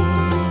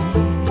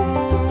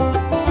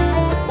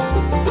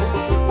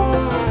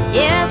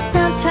 Yeah,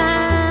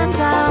 sometimes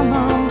I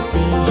almost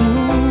see him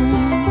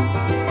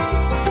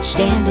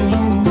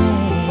standing there.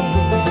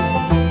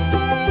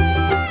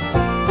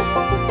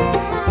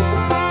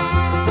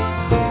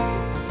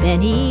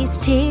 Benny's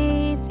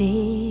TV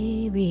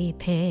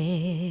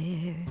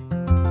repair.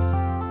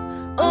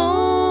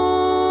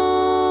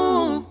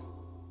 Oh,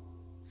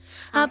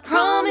 I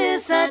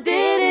promise I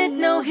didn't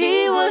know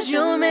he was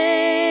your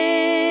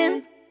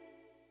man.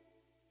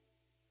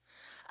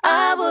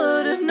 I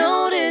would have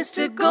noticed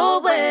a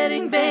gold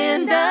wedding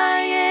band,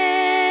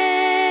 Diane.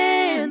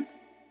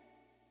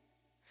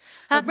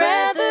 I'd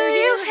rather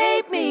you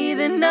hate me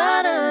than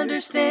not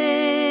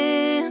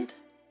understand.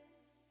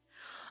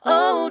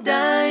 Oh,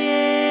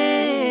 Diane.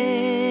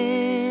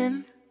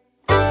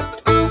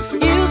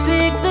 You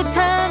picked the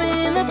time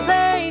and the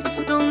place,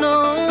 don't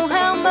know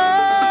how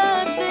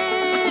much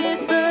this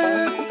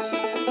hurts.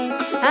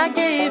 I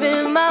gave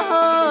him my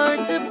heart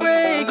to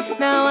break,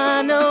 now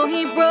I know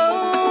he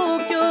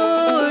broke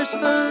yours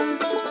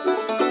first.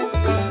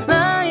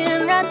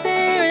 Lying right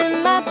there in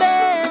my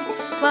bed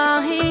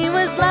while he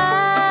was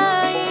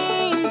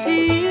lying to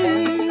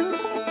you,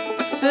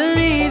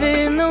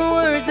 believing the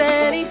words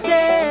that he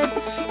said,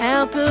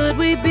 how could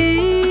we be?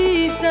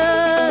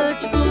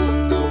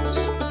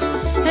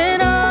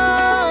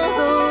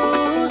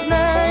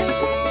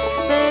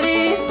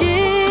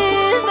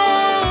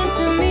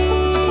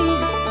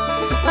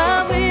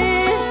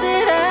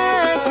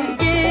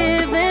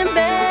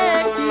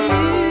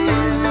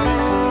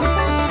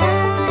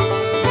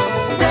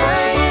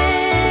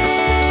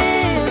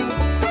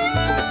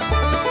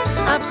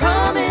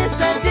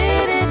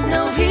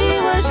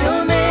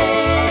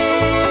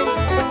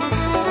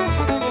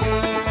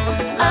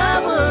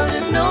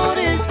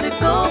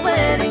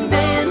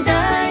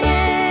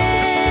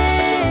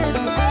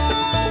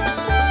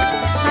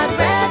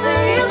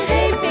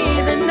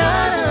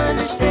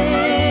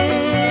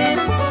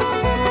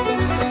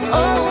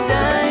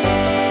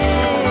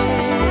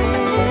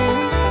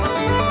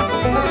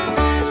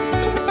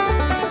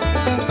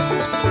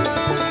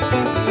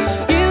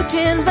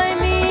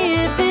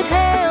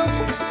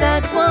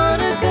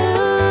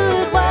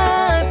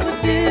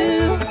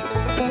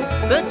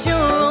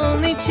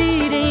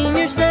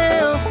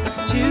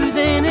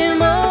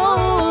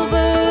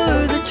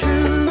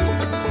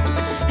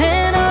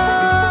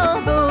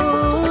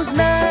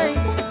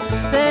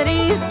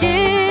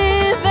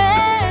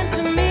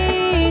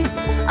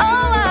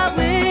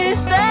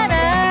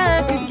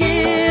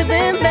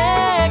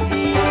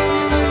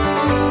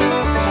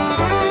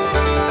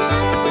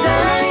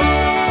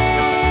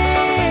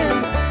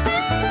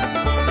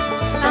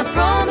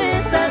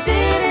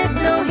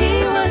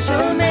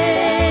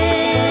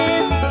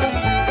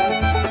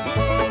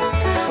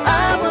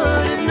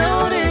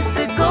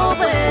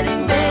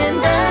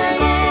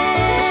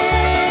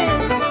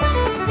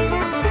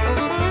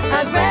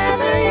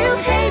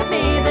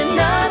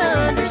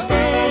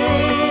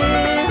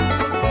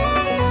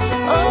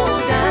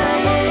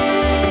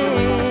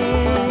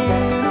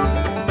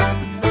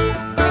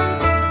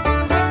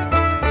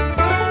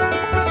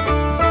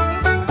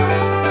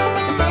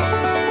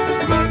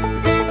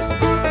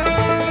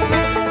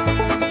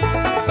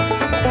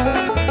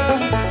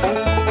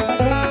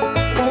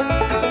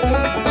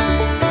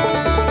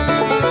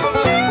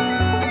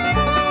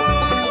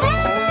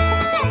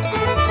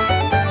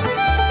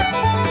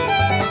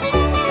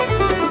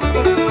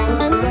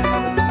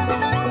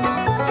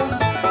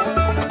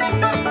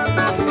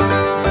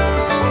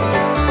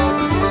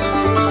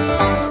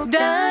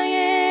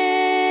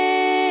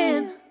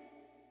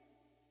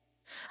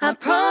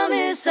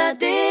 I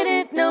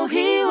didn't know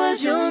he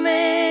was your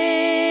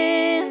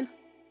man.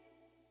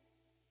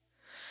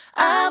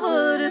 I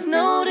would have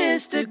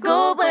noticed a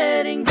gold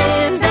wedding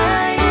band.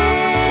 Diane,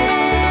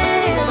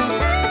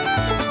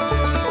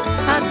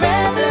 I'd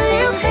rather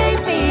you hate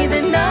me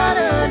than not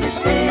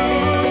understand.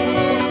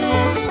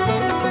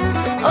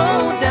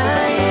 Oh,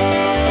 Diane.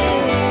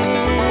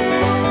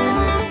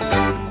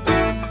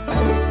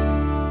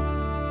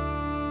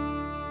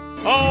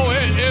 Oh,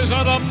 it is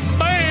an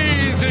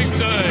amazing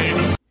day.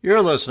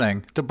 You're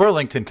listening to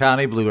Burlington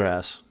County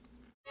Bluegrass.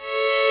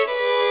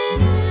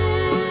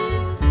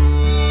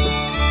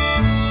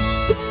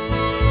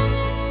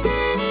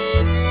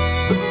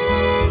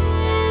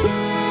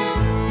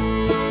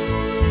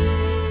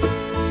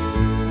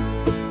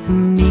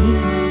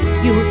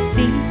 Beneath your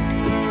feet,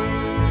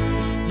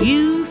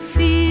 you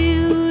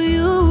feel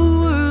your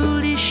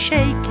world is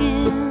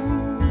shaking,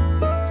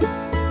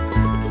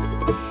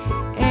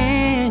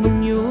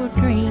 and your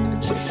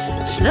dreams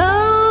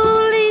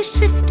slowly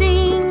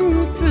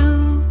sifting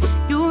through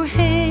your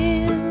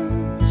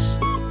hands.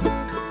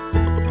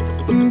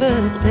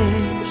 But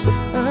there's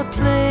a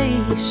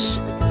place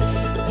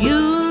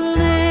you'll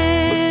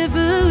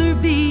never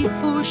be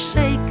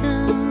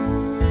forsaken.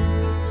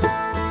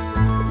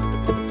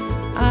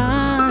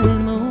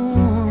 I'm a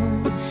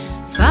warm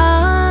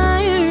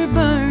fire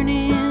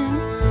burning,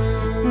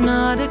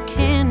 not a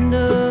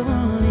candle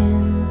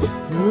in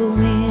the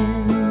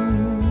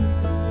wind.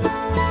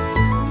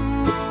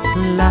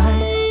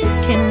 Life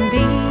can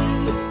be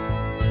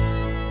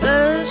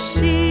a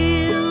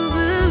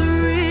silver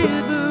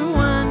river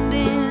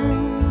winding,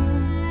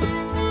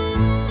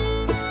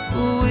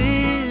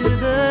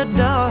 with a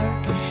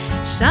dark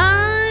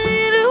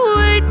side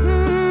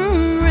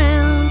waiting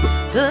round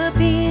the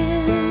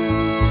bend.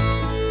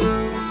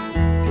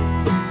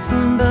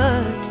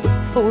 But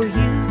for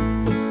you,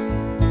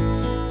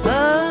 a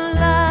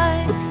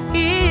light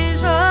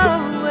is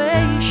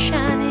always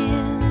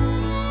shining,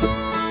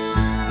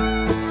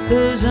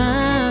 'cause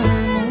I'm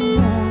a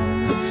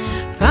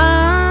warm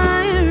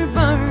fire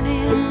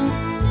burning,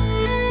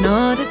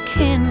 not a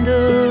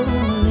candle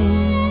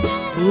in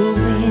the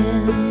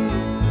wind.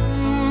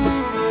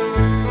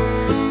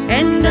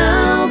 And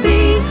I'll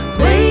be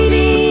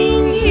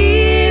waiting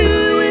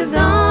here with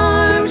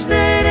arms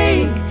that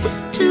ache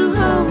to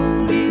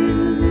hold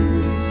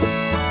you,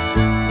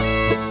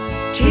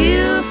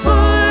 till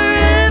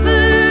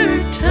forever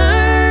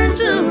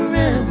turns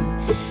around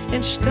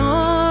and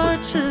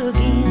starts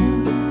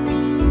again.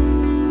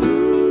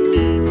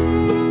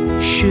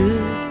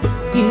 Should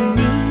you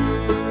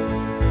need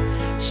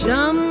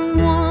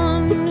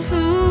someone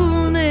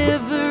who'll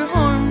never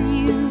harm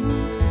you,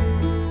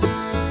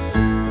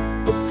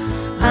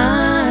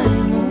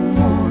 I'm a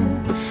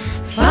warm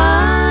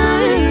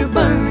fire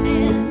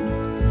burning,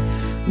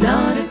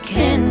 not a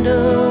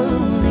candle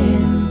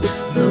in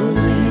the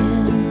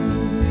wind.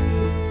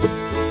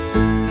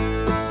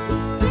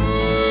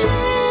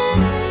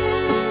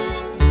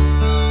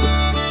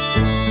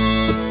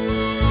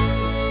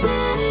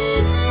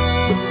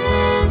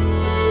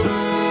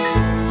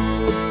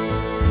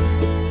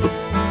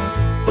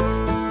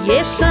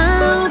 Yes,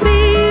 I'll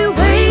be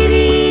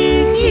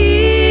waiting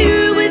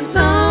here with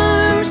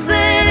arms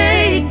that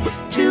ache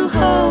to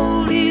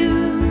hold you,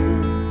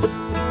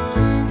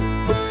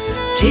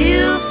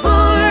 till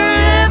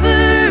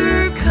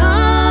forever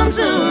comes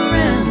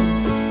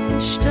around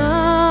and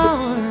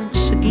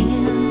starts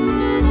again.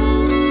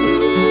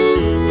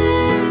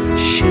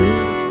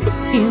 Should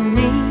you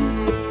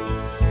need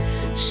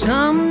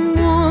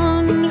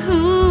someone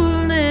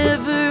who'll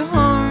never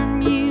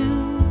harm you,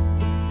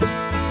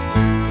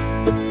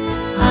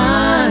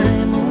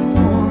 I'm a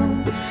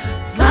warm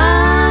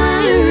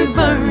fire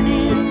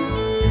burning,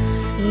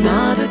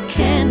 not a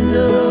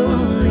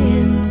candle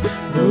in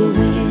the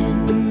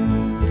wind.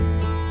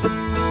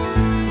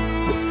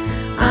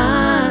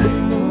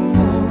 I'm a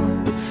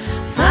warm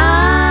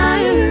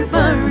fire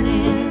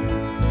burning,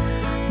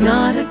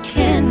 not a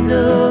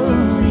candle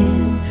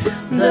in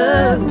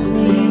the wind.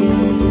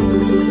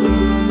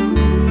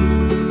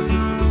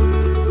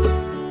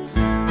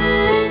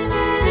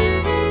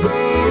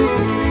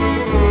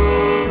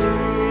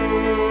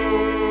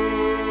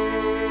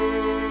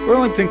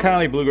 Burlington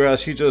County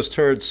Bluegrass, you just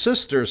heard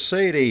Sister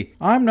Sadie,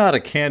 I'm Not a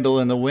Candle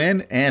in the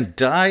Wind, and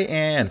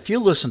Diane. If you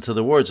listen to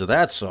the words of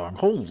that song,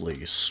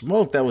 holy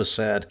smoke, that was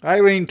sad.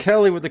 Irene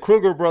Kelley with the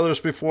Kruger Brothers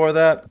before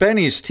that.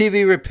 Benny's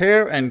TV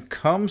Repair and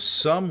Come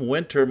Some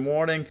Winter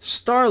Morning.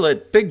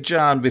 Sarlette, Big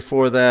John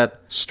before that.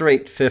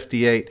 Straight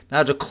 58.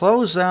 Now to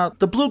close out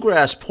the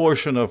bluegrass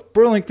portion of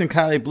Burlington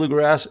County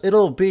Bluegrass,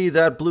 it'll be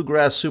that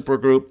bluegrass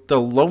supergroup, the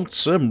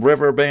Lonesome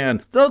River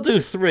Band. They'll do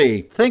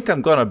three. Think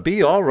I'm Gonna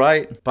Be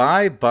Alright,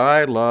 Bye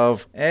Bye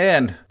Love,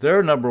 and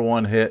their number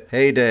one hit,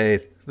 Hey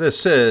Day.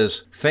 This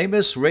is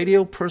famous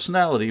radio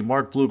personality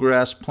Mark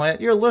Bluegrass Plant.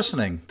 You're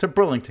listening to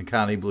Burlington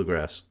County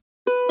Bluegrass.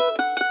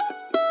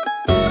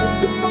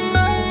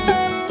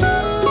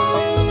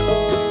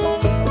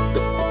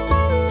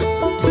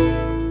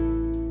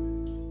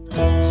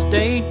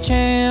 State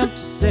champ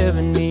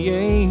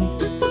 78,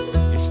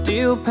 you're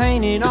still still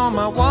painted on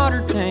my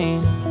water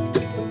tank.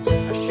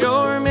 I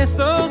sure miss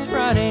those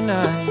Friday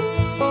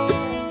nights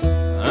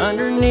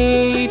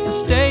underneath the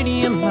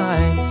stadium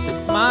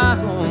lights. My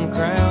home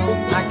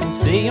crowd, I can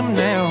see them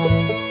now.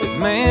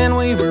 Man,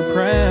 we were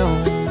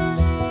proud.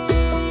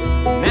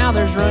 Now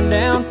there's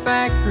rundown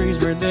factories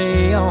where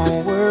they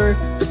all work,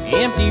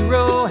 empty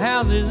row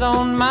houses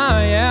on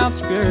my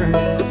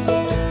outskirts.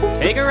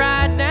 Take a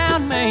ride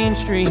down Main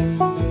Street,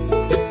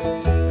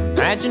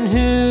 imagine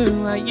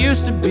who I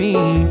used to be.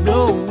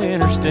 No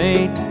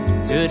interstate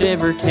could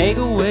ever take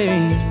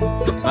away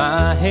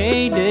my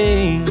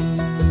heyday.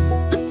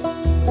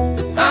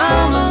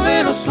 I'm a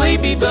little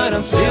sleepy, but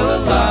I'm still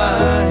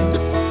alive.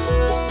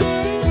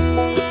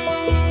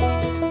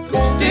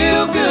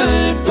 Still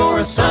good for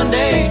a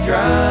Sunday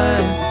drive.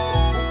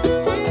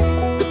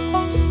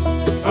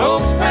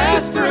 Folks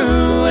pass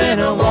through and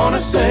I wanna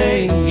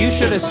say, you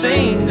should have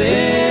seen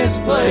this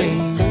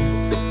place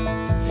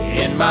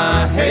in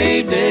my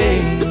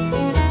heyday.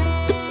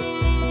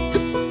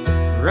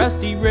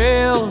 Rusty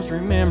rails,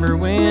 remember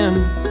when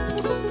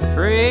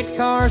freight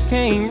cars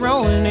came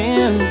rolling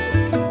in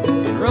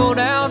and rolled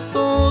out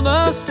full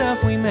of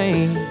stuff we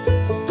made.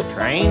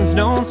 Trains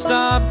don't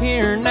stop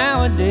here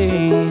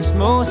nowadays.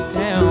 Most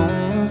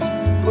towns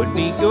would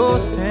be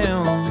ghost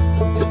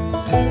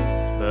towns,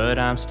 but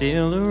I'm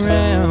still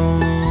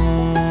around.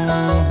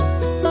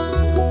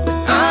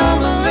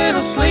 I'm a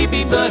little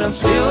sleepy, but I'm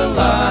still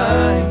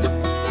alive.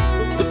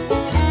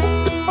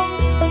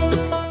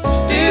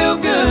 Still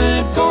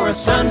good for a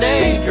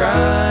Sunday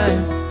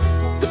drive.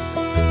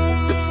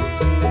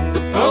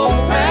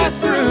 Folks pass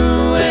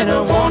through and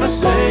I wanna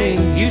say,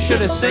 you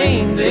should have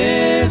seen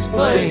this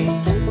place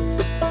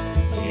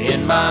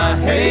in my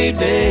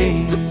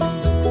heyday.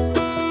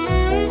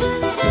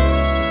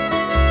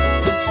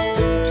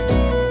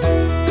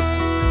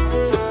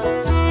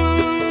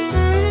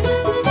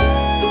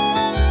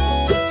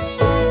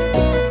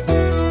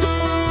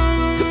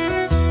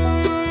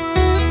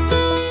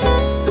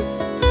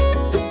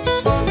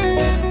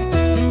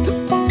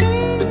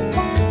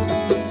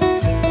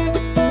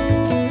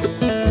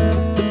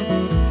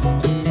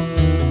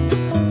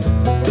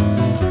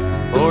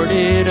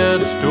 Boarded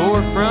up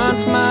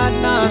storefronts might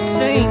not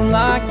seem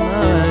like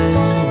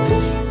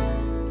much.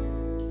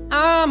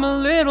 I'm a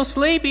little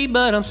sleepy,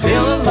 but I'm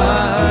still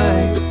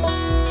alive.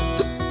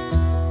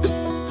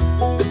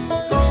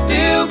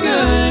 Still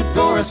good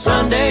for a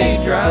Sunday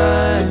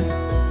drive.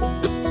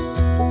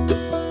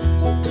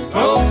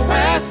 Folks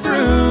pass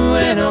through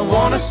and I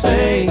wanna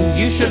say,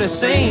 you should have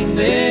seen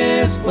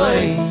this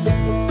place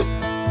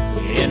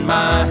in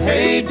my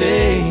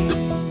heyday.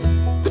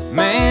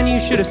 Man, you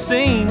should have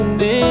seen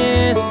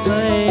this place.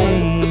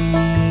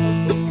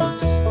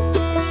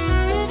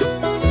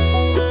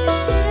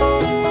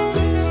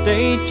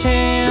 State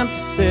champ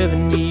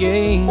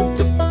 78,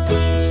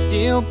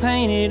 still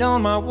painted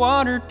on my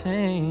water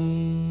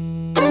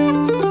tank.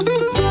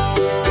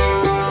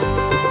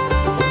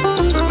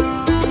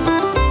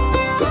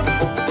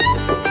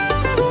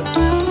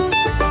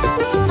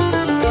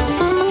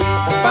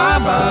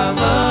 Bye-bye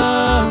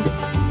love,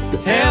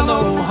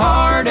 hello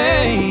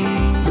heartache.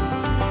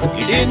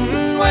 You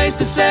didn't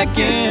waste a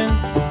second,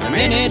 the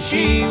minute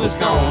she was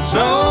gone. So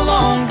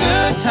long,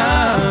 good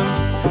times,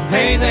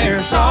 hey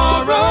there,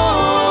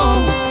 sorrow.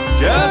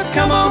 Just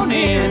come on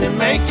in and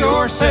make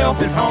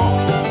yourself at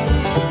home.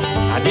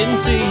 I didn't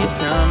see it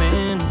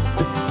coming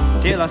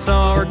till I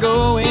saw her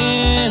go in.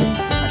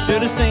 I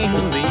should have seen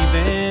the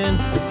leaving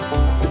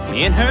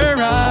in her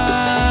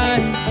eyes.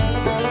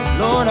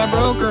 Lord, I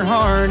broke her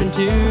heart in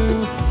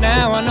two.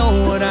 Now I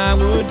know what I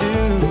would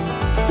do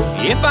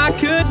if I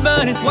could,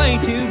 but it's way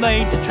too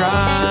late to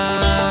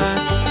try.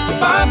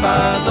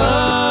 Bye-bye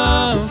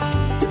love,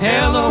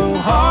 hello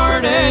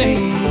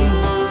heartache.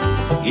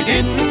 You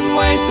didn't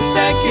waste a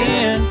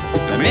second,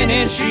 the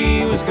minute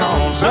she was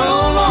gone. So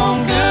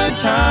long, good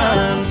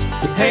times,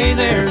 hey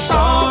there,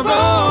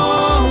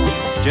 sorrow.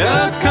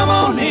 Just come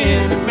on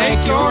in and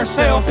make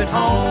yourself at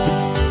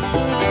home.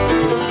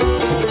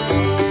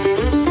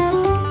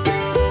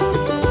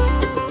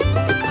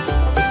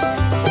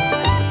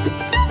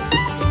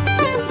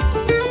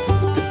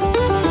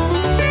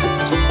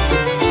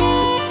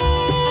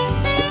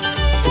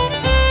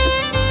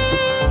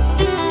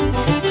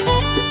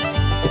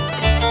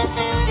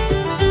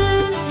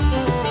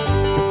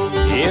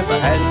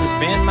 Hadn't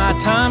spent my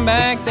time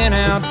back then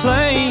out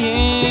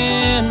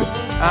playing,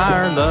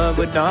 our love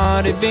would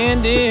not have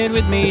ended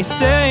with me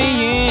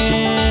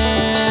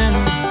saying,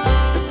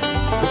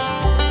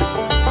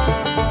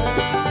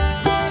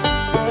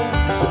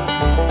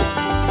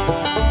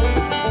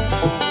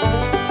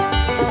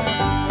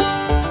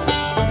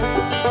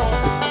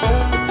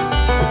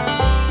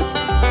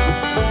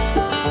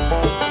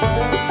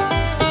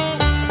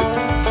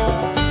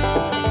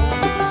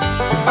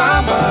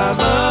 bye-bye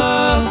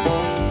love,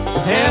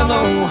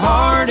 hello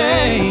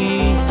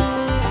heartache.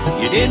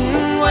 You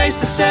didn't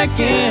waste a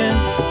second,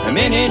 the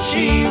minute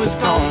she was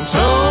gone. So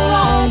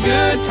long,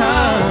 good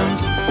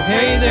times,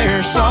 hey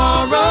there,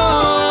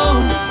 sorrow.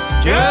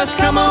 Just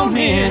come on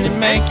in and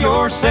make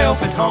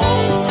yourself at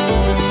home.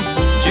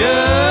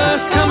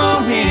 Just come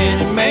on in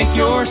and make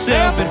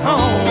yourself at home.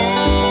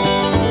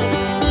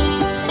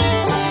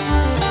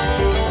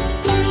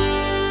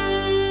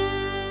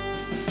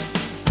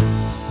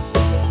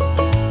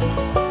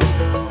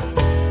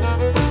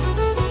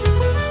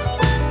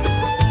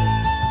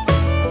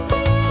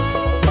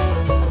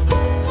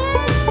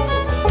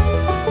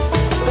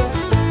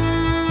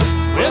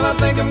 Well, I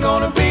think I'm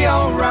gonna be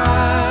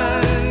alright.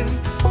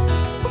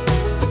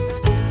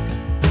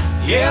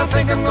 Yeah, I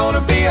think I'm gonna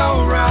be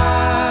alright.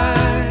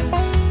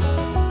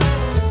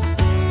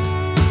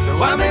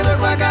 Though I may look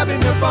like I've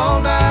been up all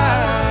night,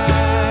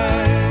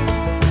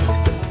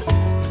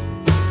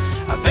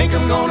 I think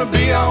I'm gonna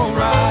be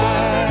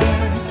alright.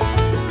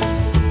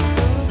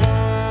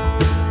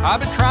 I've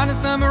been trying to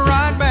thumb a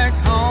ride back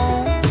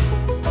home.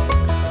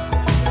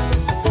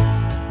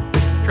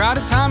 Tried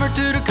a time or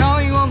two to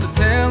call you on the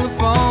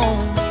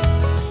telephone.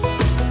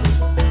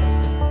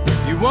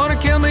 You wanna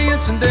kill me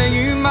and someday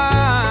you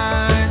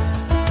might,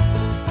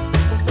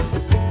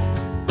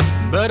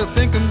 but I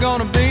think I'm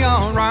gonna be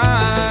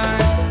alright.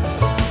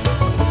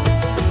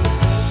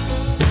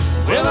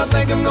 Well, I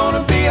think I'm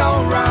gonna be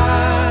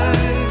alright.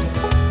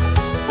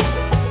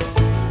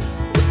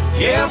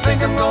 Yeah, I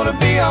think I'm gonna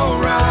be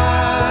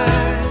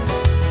alright.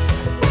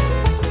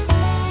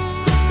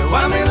 Though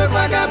I may look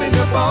like I've been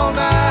up all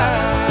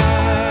night,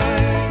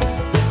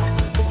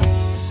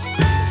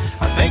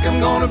 I think I'm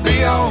gonna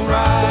be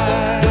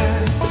alright.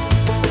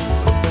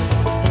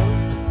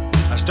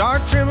 I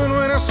start trembling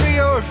when I see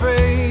your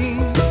face.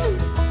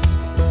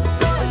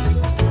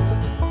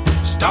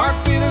 Start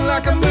feeling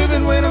like I'm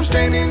moving when I'm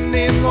standing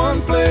in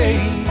one place.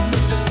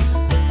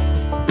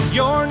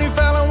 Your new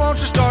fella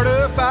wants to start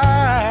a fight,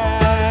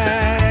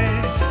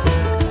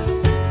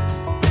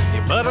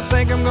 yeah, but I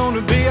think I'm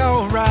gonna be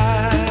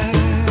alright.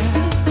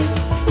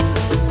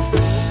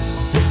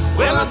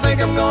 Well, I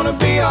think I'm gonna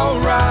be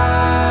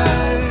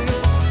alright.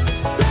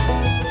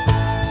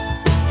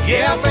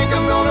 Yeah, I think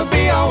I'm gonna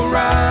be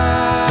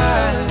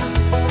alright.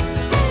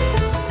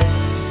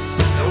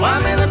 Though I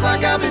may look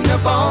like I've been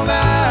up all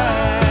night,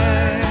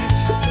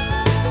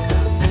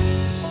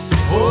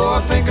 oh,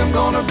 I think I'm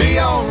gonna be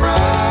alright.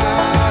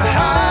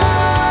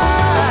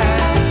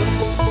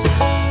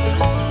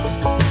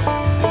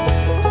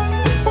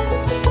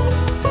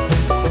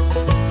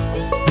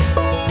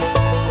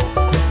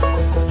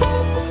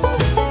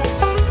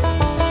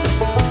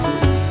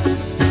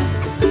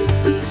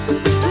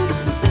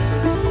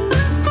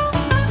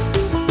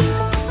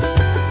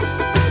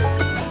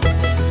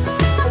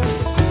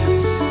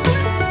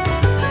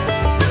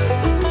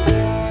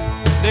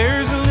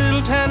 There's a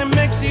little town in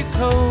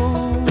Mexico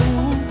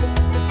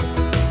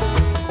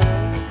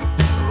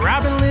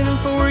I've been living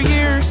for a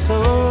year or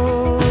so.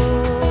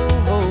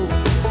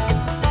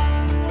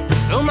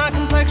 Though my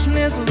complexion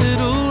is a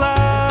little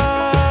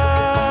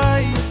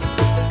light,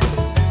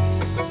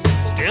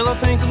 still I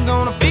think I'm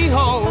gonna be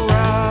alright.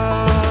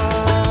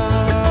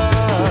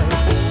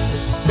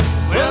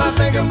 Well, I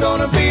think I'm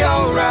gonna be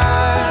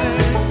alright.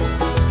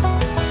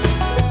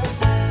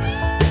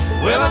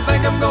 Well, I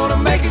think I'm gonna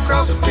make it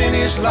across the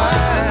finish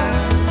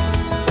line.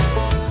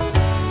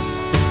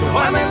 Though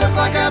I may look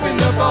like I've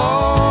been up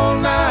all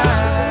night,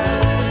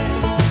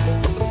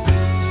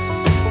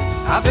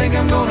 I think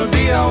I'm gonna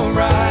be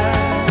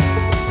alright.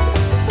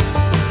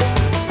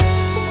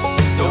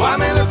 Though I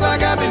may look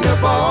like I've been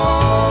up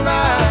all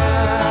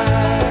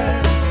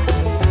night,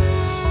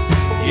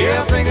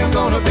 yeah, I think I'm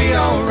gonna be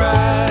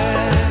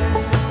alright.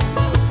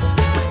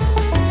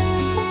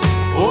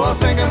 Oh, I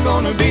think I'm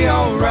gonna be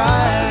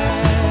alright.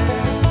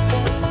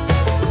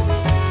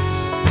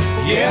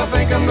 Yeah, I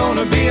think I'm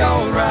gonna be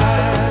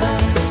alright.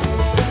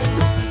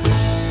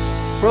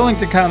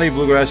 Burlington County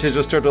Bluegrass, you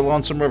just heard the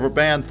Lonesome River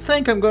Band.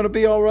 Think I'm Gonna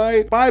Be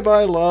Alright. Bye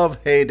Bye Love,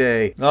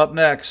 Heyday. Up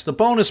next, the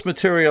bonus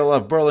material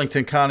of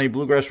Burlington County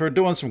Bluegrass. We're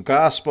doing some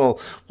gospel.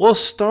 We'll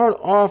start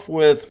off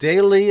with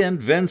Dailey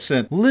and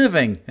Vincent,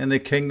 Living in the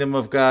Kingdom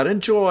of God.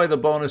 Enjoy the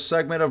bonus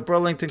segment of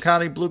Burlington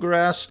County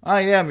Bluegrass.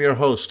 I am your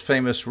host,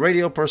 famous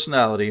radio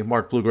personality,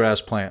 Mark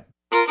Bluegrass Plant.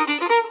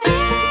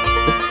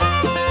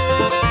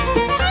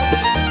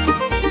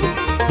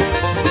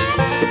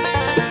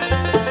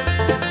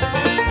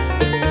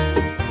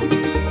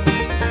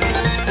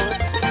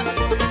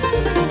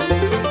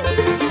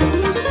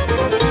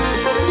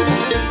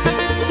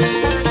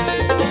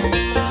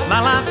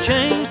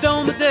 Changed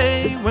on the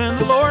day when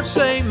the Lord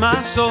saved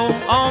my soul.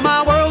 All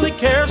my worldly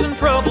cares and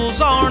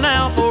troubles are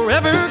now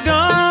forever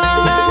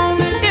gone.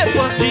 It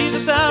was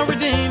Jesus our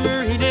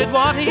Redeemer, He did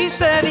what He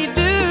said He'd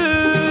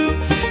do.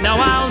 Now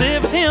I'll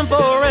live with Him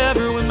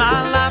forever when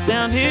my life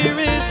down here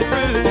is through.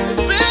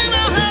 Then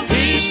I'll have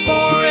peace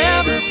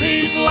forever,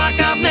 peace like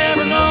I've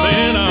never known.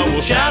 Then I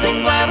will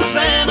shouting glad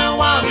Hosanna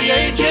while the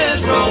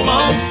ages roll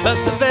on. But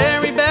the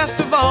very best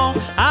of all,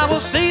 I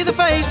will see the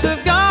face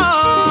of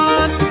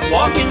God.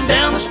 Walking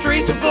down the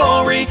streets of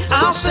glory,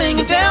 I'll sing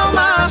and tell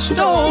my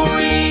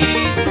story.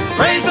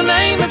 Praise the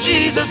name of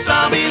Jesus,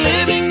 I'll be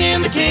living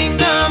in the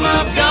kingdom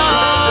of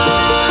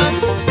God.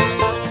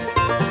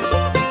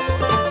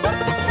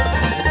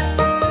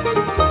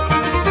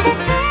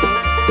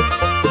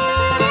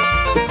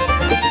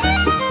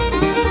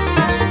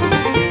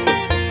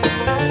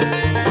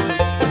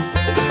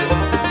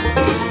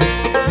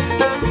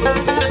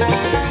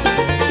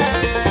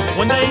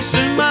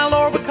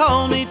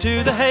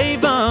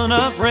 haven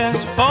of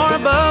rest, far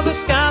above the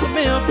sky, the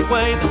Milky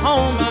Way, the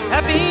home of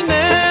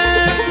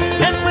happiness.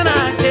 And when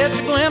I catch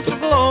a glimpse of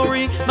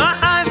glory, my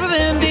eyes will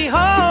then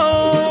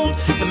behold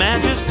the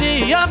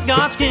majesty of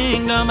God's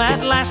kingdom,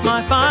 at last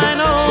my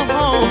final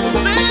home.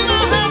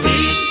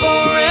 Peace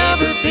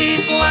forever,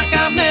 peace like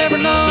I've never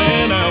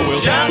known.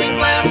 Shouting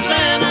glad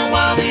Hosanna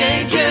while the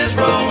ages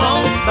roll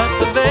on. But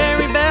the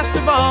very best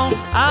of all,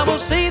 I will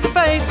see the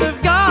face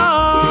of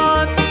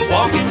God.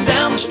 Walking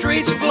down the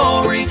streets of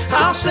glory,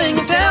 I'll sing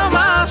and tell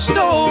my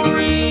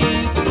story.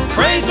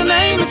 Praise the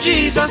name of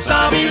Jesus,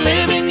 I'll be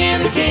living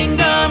in the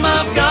kingdom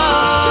of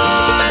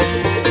God.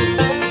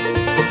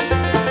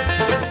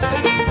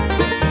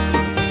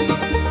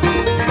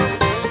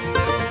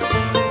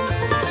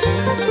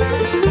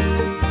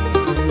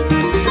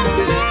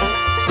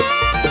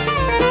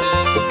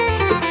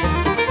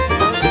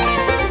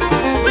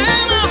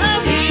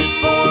 Peace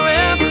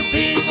forever,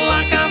 peace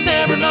like I've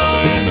never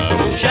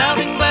known.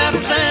 Shouting glad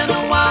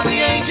Hosanna while the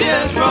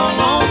ages roll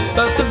on.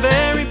 But the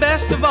very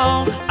best of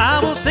all, I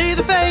will see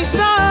the face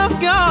of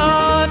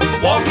God.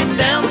 Walking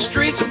down the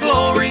streets of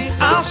glory,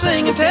 I'll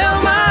sing and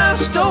tell my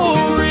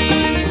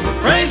story.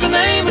 Praise the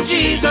name of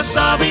Jesus,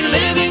 I'll be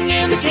living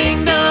in the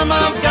kingdom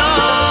of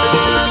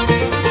God.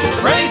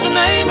 Praise the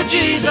name of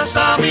Jesus,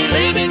 I'll be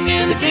living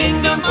in the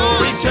kingdom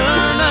for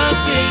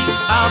eternity.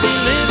 I'll be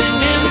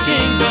living in the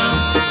kingdom,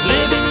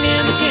 living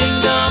in the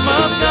kingdom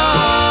of God.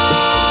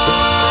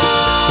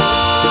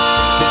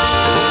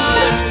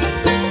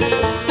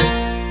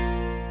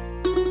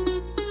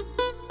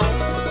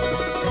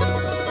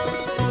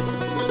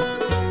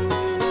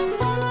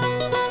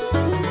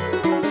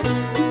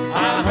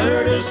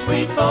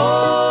 Sweet voice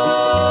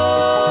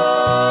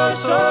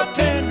so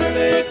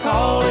tenderly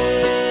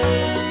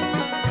calling,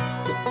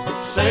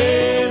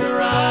 saying,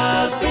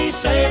 arise, be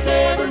saved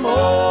evermore.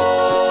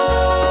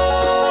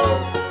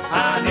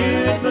 I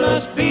knew it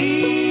must be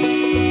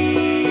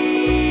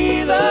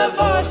the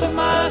voice of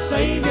my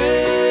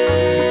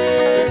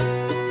Savior,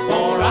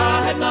 for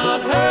I had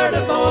not heard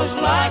a voice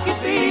like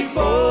it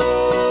before.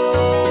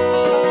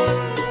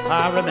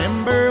 I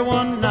remember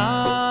one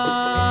night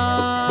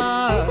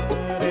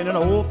in an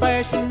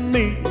old-fashioned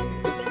meeting,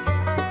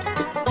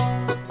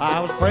 I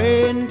was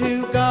praying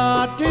to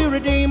God to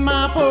redeem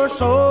my poor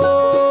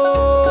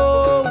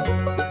soul,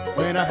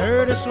 when I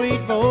heard a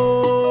sweet voice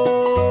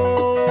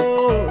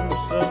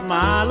of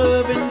my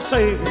loving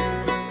Savior,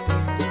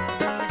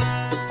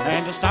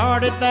 and I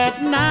started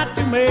that night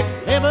to make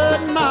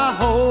heaven my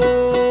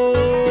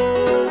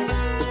home.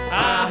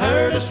 I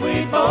heard a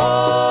sweet voice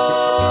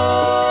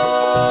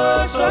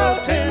so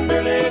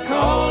tenderly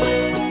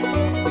calling,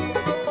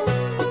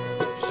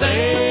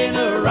 saying,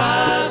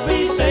 arise,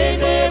 be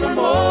saved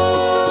evermore.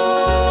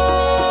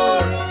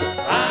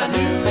 I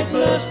knew it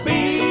must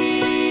be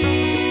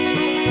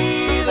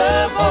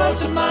the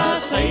voice of my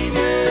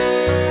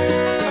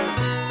Savior,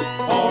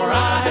 for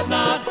I had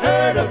not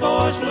heard a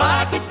voice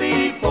like it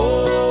before.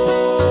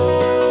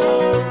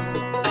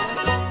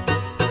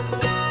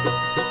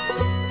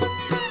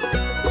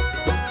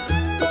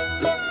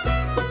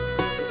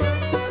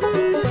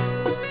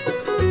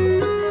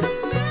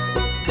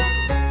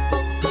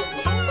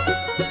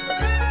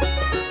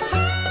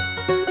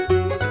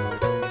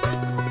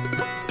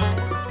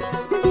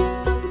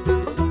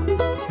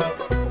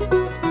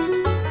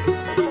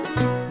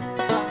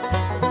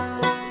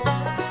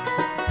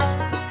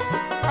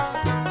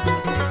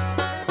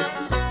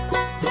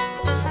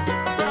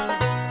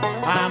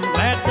 I'm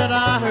glad that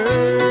I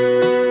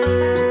heard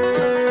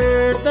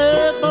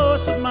the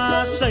voice of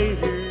my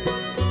Savior.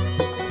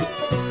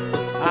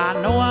 I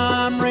know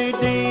I'm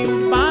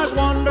redeemed by His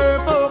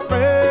wonderful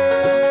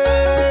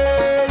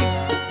grace.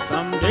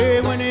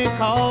 Someday when He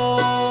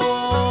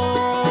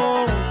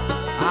calls,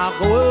 I'll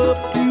go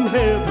up to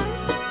heaven,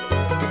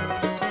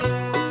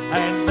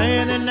 and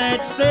then in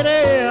that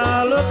city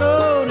I'll look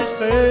on His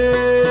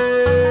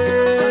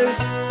face.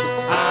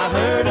 I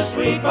heard a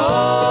sweet voice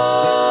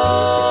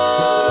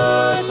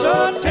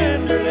so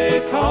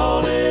tenderly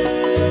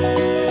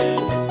calling,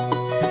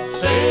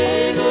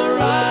 saying,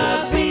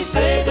 arise, be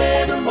saved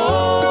evermore.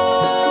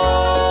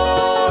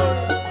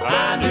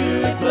 I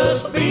knew it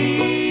must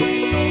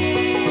be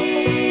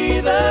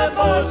the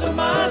voice of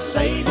my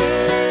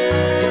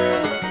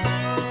Savior,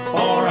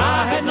 for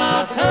I had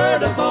not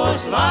heard a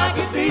voice like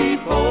it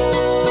before.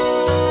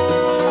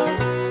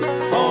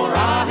 For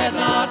I had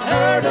not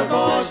heard a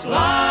voice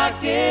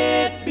like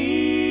it before.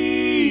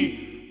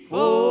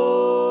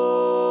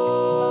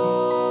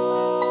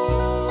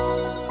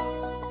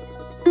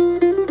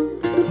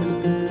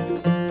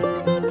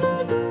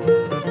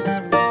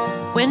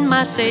 When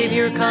my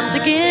Savior comes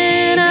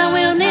again, I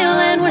will kneel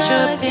and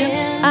worship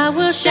Him. I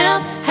will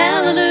shout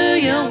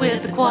hallelujah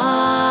with the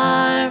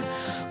choir.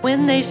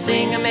 When they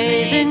sing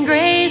Amazing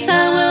Grace,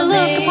 I will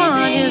look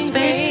upon His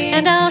face,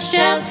 and I'll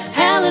shout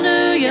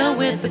hallelujah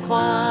with the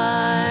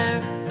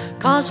choir.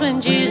 'Cause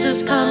when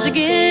Jesus comes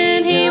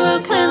again, He will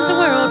cleanse the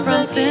world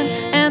from sin,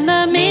 and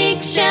the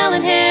meek shall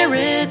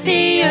inherit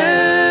the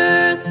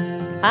earth.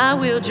 I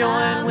will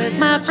join with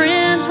my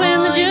friends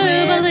when the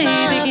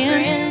Jubilee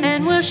begins, and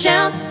we'll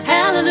shout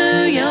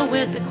hallelujah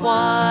with the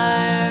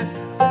choir.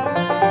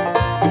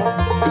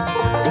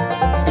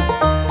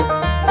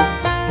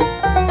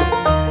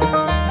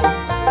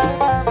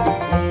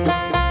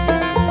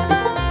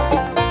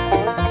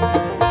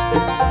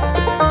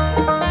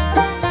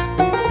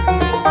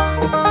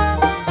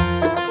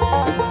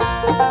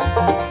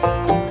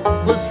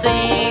 We'll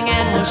sing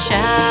and we'll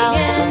shout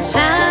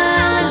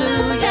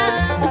hallelujah,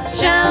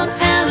 shout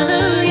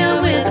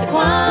hallelujah with the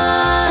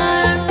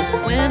choir.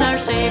 When our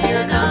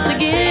Savior comes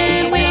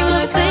again, we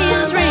will see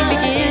His reign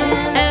begin,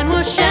 and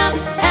we'll shout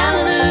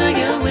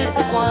hallelujah with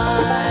the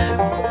choir.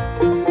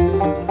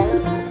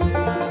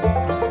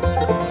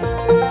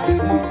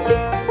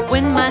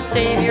 When my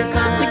Savior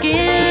comes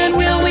again,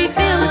 will we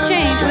feel a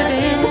change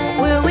within?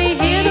 Will we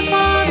hear the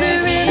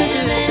Father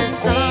introduce His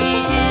Son?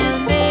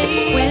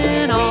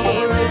 When all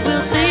the world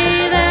will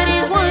see that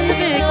He's won the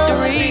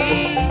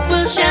victory,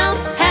 we'll shout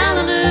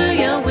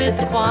hallelujah with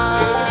the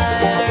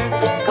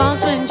choir.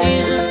 'Cause when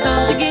Jesus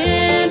comes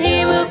again,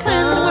 He will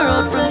cleanse the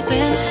world from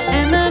sin,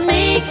 and the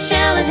meek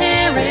shall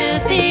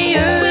inherit the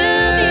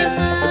earth.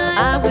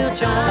 I will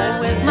join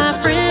with my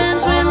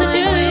friends when the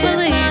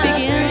Jubilee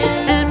begins,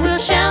 and we'll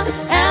shout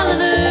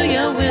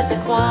hallelujah with the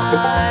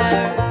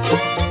choir.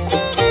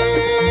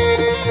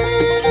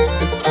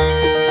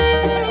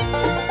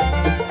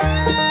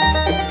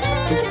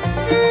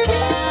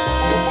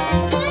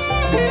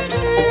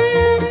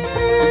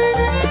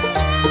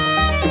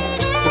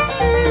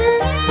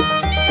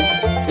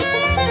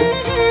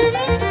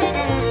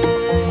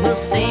 We'll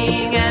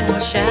sing and we'll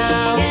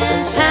shout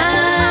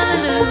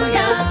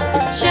hallelujah,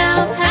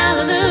 shout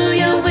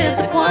hallelujah with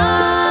the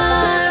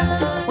choir.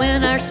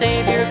 When our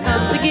Savior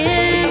comes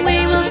again,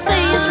 we will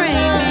see His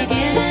reign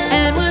begin,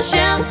 and we'll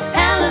shout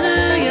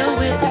hallelujah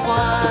with the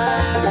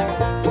choir.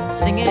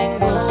 Singing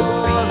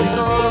glory,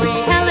 glory,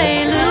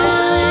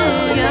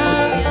 hallelujah,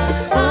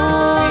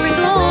 glory,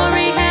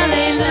 glory,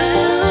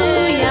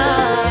 hallelujah,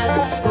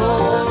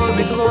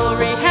 glory,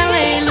 glory,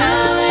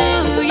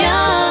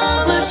 hallelujah.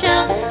 We'll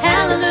shout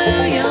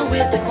hallelujah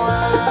with the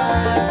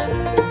choir.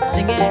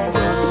 Singing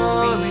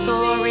glory,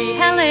 glory,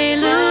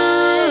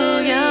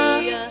 hallelujah,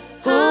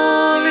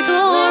 glory,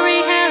 glory,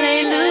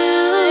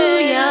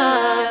 hallelujah,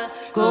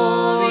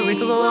 glory,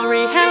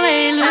 glory,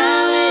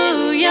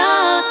 hallelujah.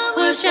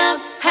 We'll shout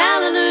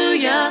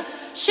hallelujah,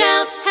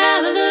 shout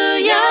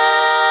hallelujah.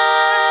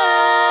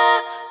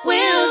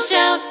 We'll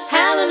shout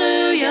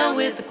hallelujah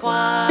with the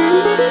choir.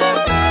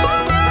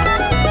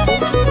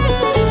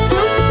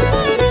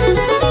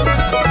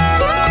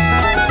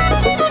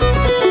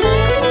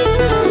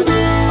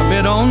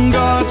 On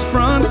God's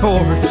front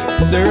porch,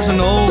 there's an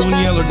old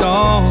yellow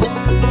dog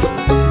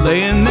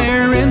laying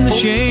there in the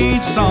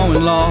shade,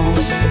 sawing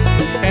logs.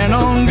 And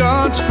on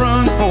God's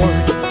front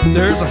porch,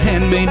 there's a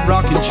handmade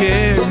rocking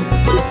chair.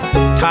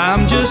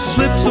 Time just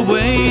slips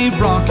away,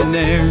 rocking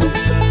there.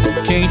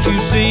 Can't you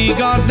see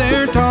God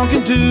there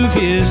talking to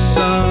His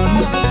Son,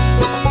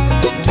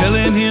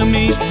 telling Him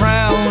He's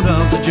proud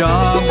of the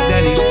job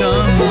that He's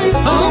done?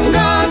 On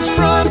God's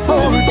front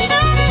porch,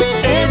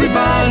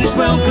 everybody's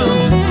welcome.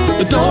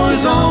 The door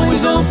is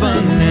always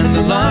open and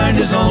the light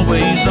is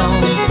always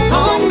on.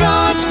 On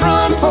God's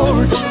front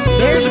porch,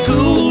 there's a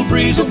cool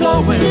breeze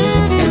a-blowing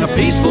and a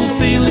peaceful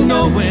feeling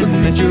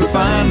knowing that you're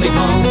finally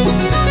home.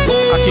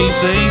 I can't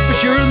say for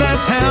sure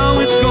that's how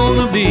it's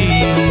gonna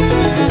be,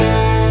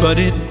 but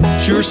it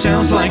sure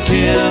sounds like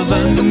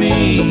heaven to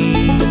me.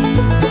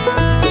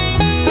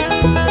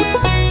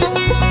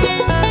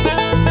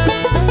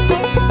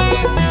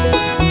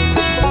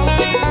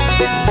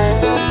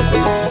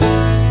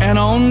 And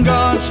on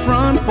God's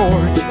front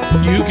porch,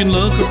 you can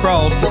look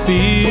across the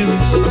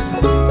fields,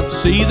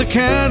 see the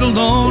cattle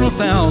on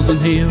 1,000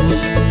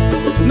 hills.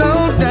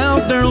 No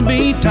doubt there'll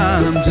be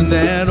times in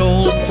that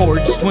old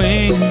porch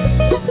swing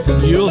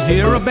you'll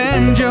hear a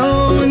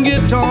banjo and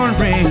guitar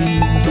ring.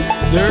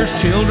 There's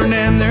children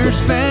and there's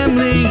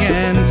family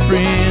and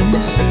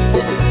friends,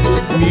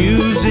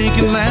 music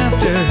and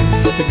laughter,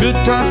 the good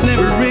times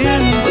never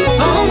end.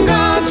 On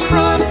God's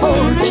front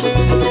porch,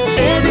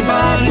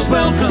 everybody's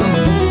welcome.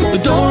 The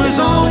door is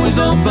always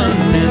open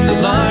and the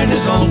light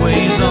is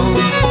always on.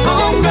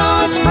 On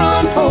God's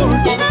front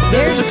porch,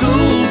 there's a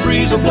cool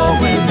breeze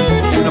a-blowing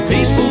and a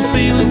peaceful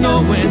feeling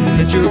knowing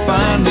that you're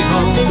finally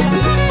home.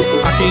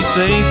 I can't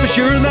say for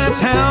sure that's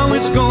how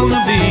it's gonna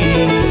be,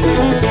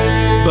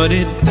 but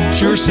it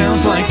sure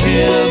sounds like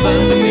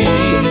heaven to me.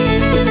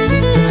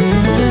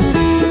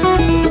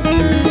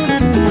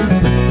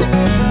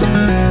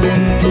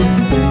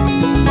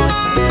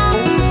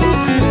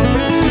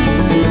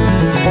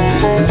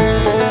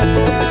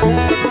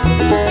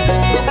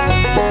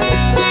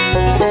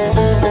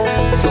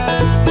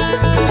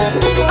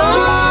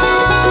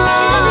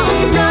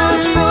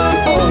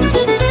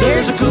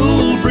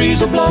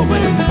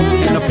 Blowing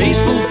and a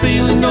peaceful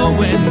feeling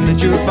knowing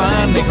that you're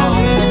finally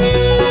home.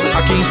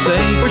 I can't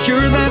say for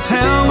sure that's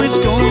how it's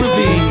gonna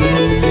be.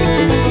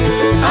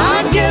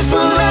 I guess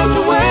we'll have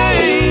to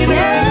wait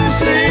and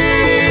see,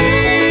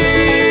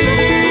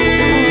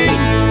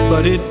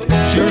 but it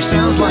sure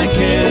sounds like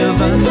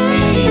heaven to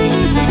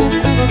me.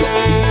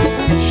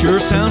 Sure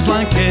sounds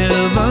like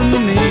heaven to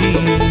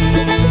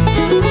me.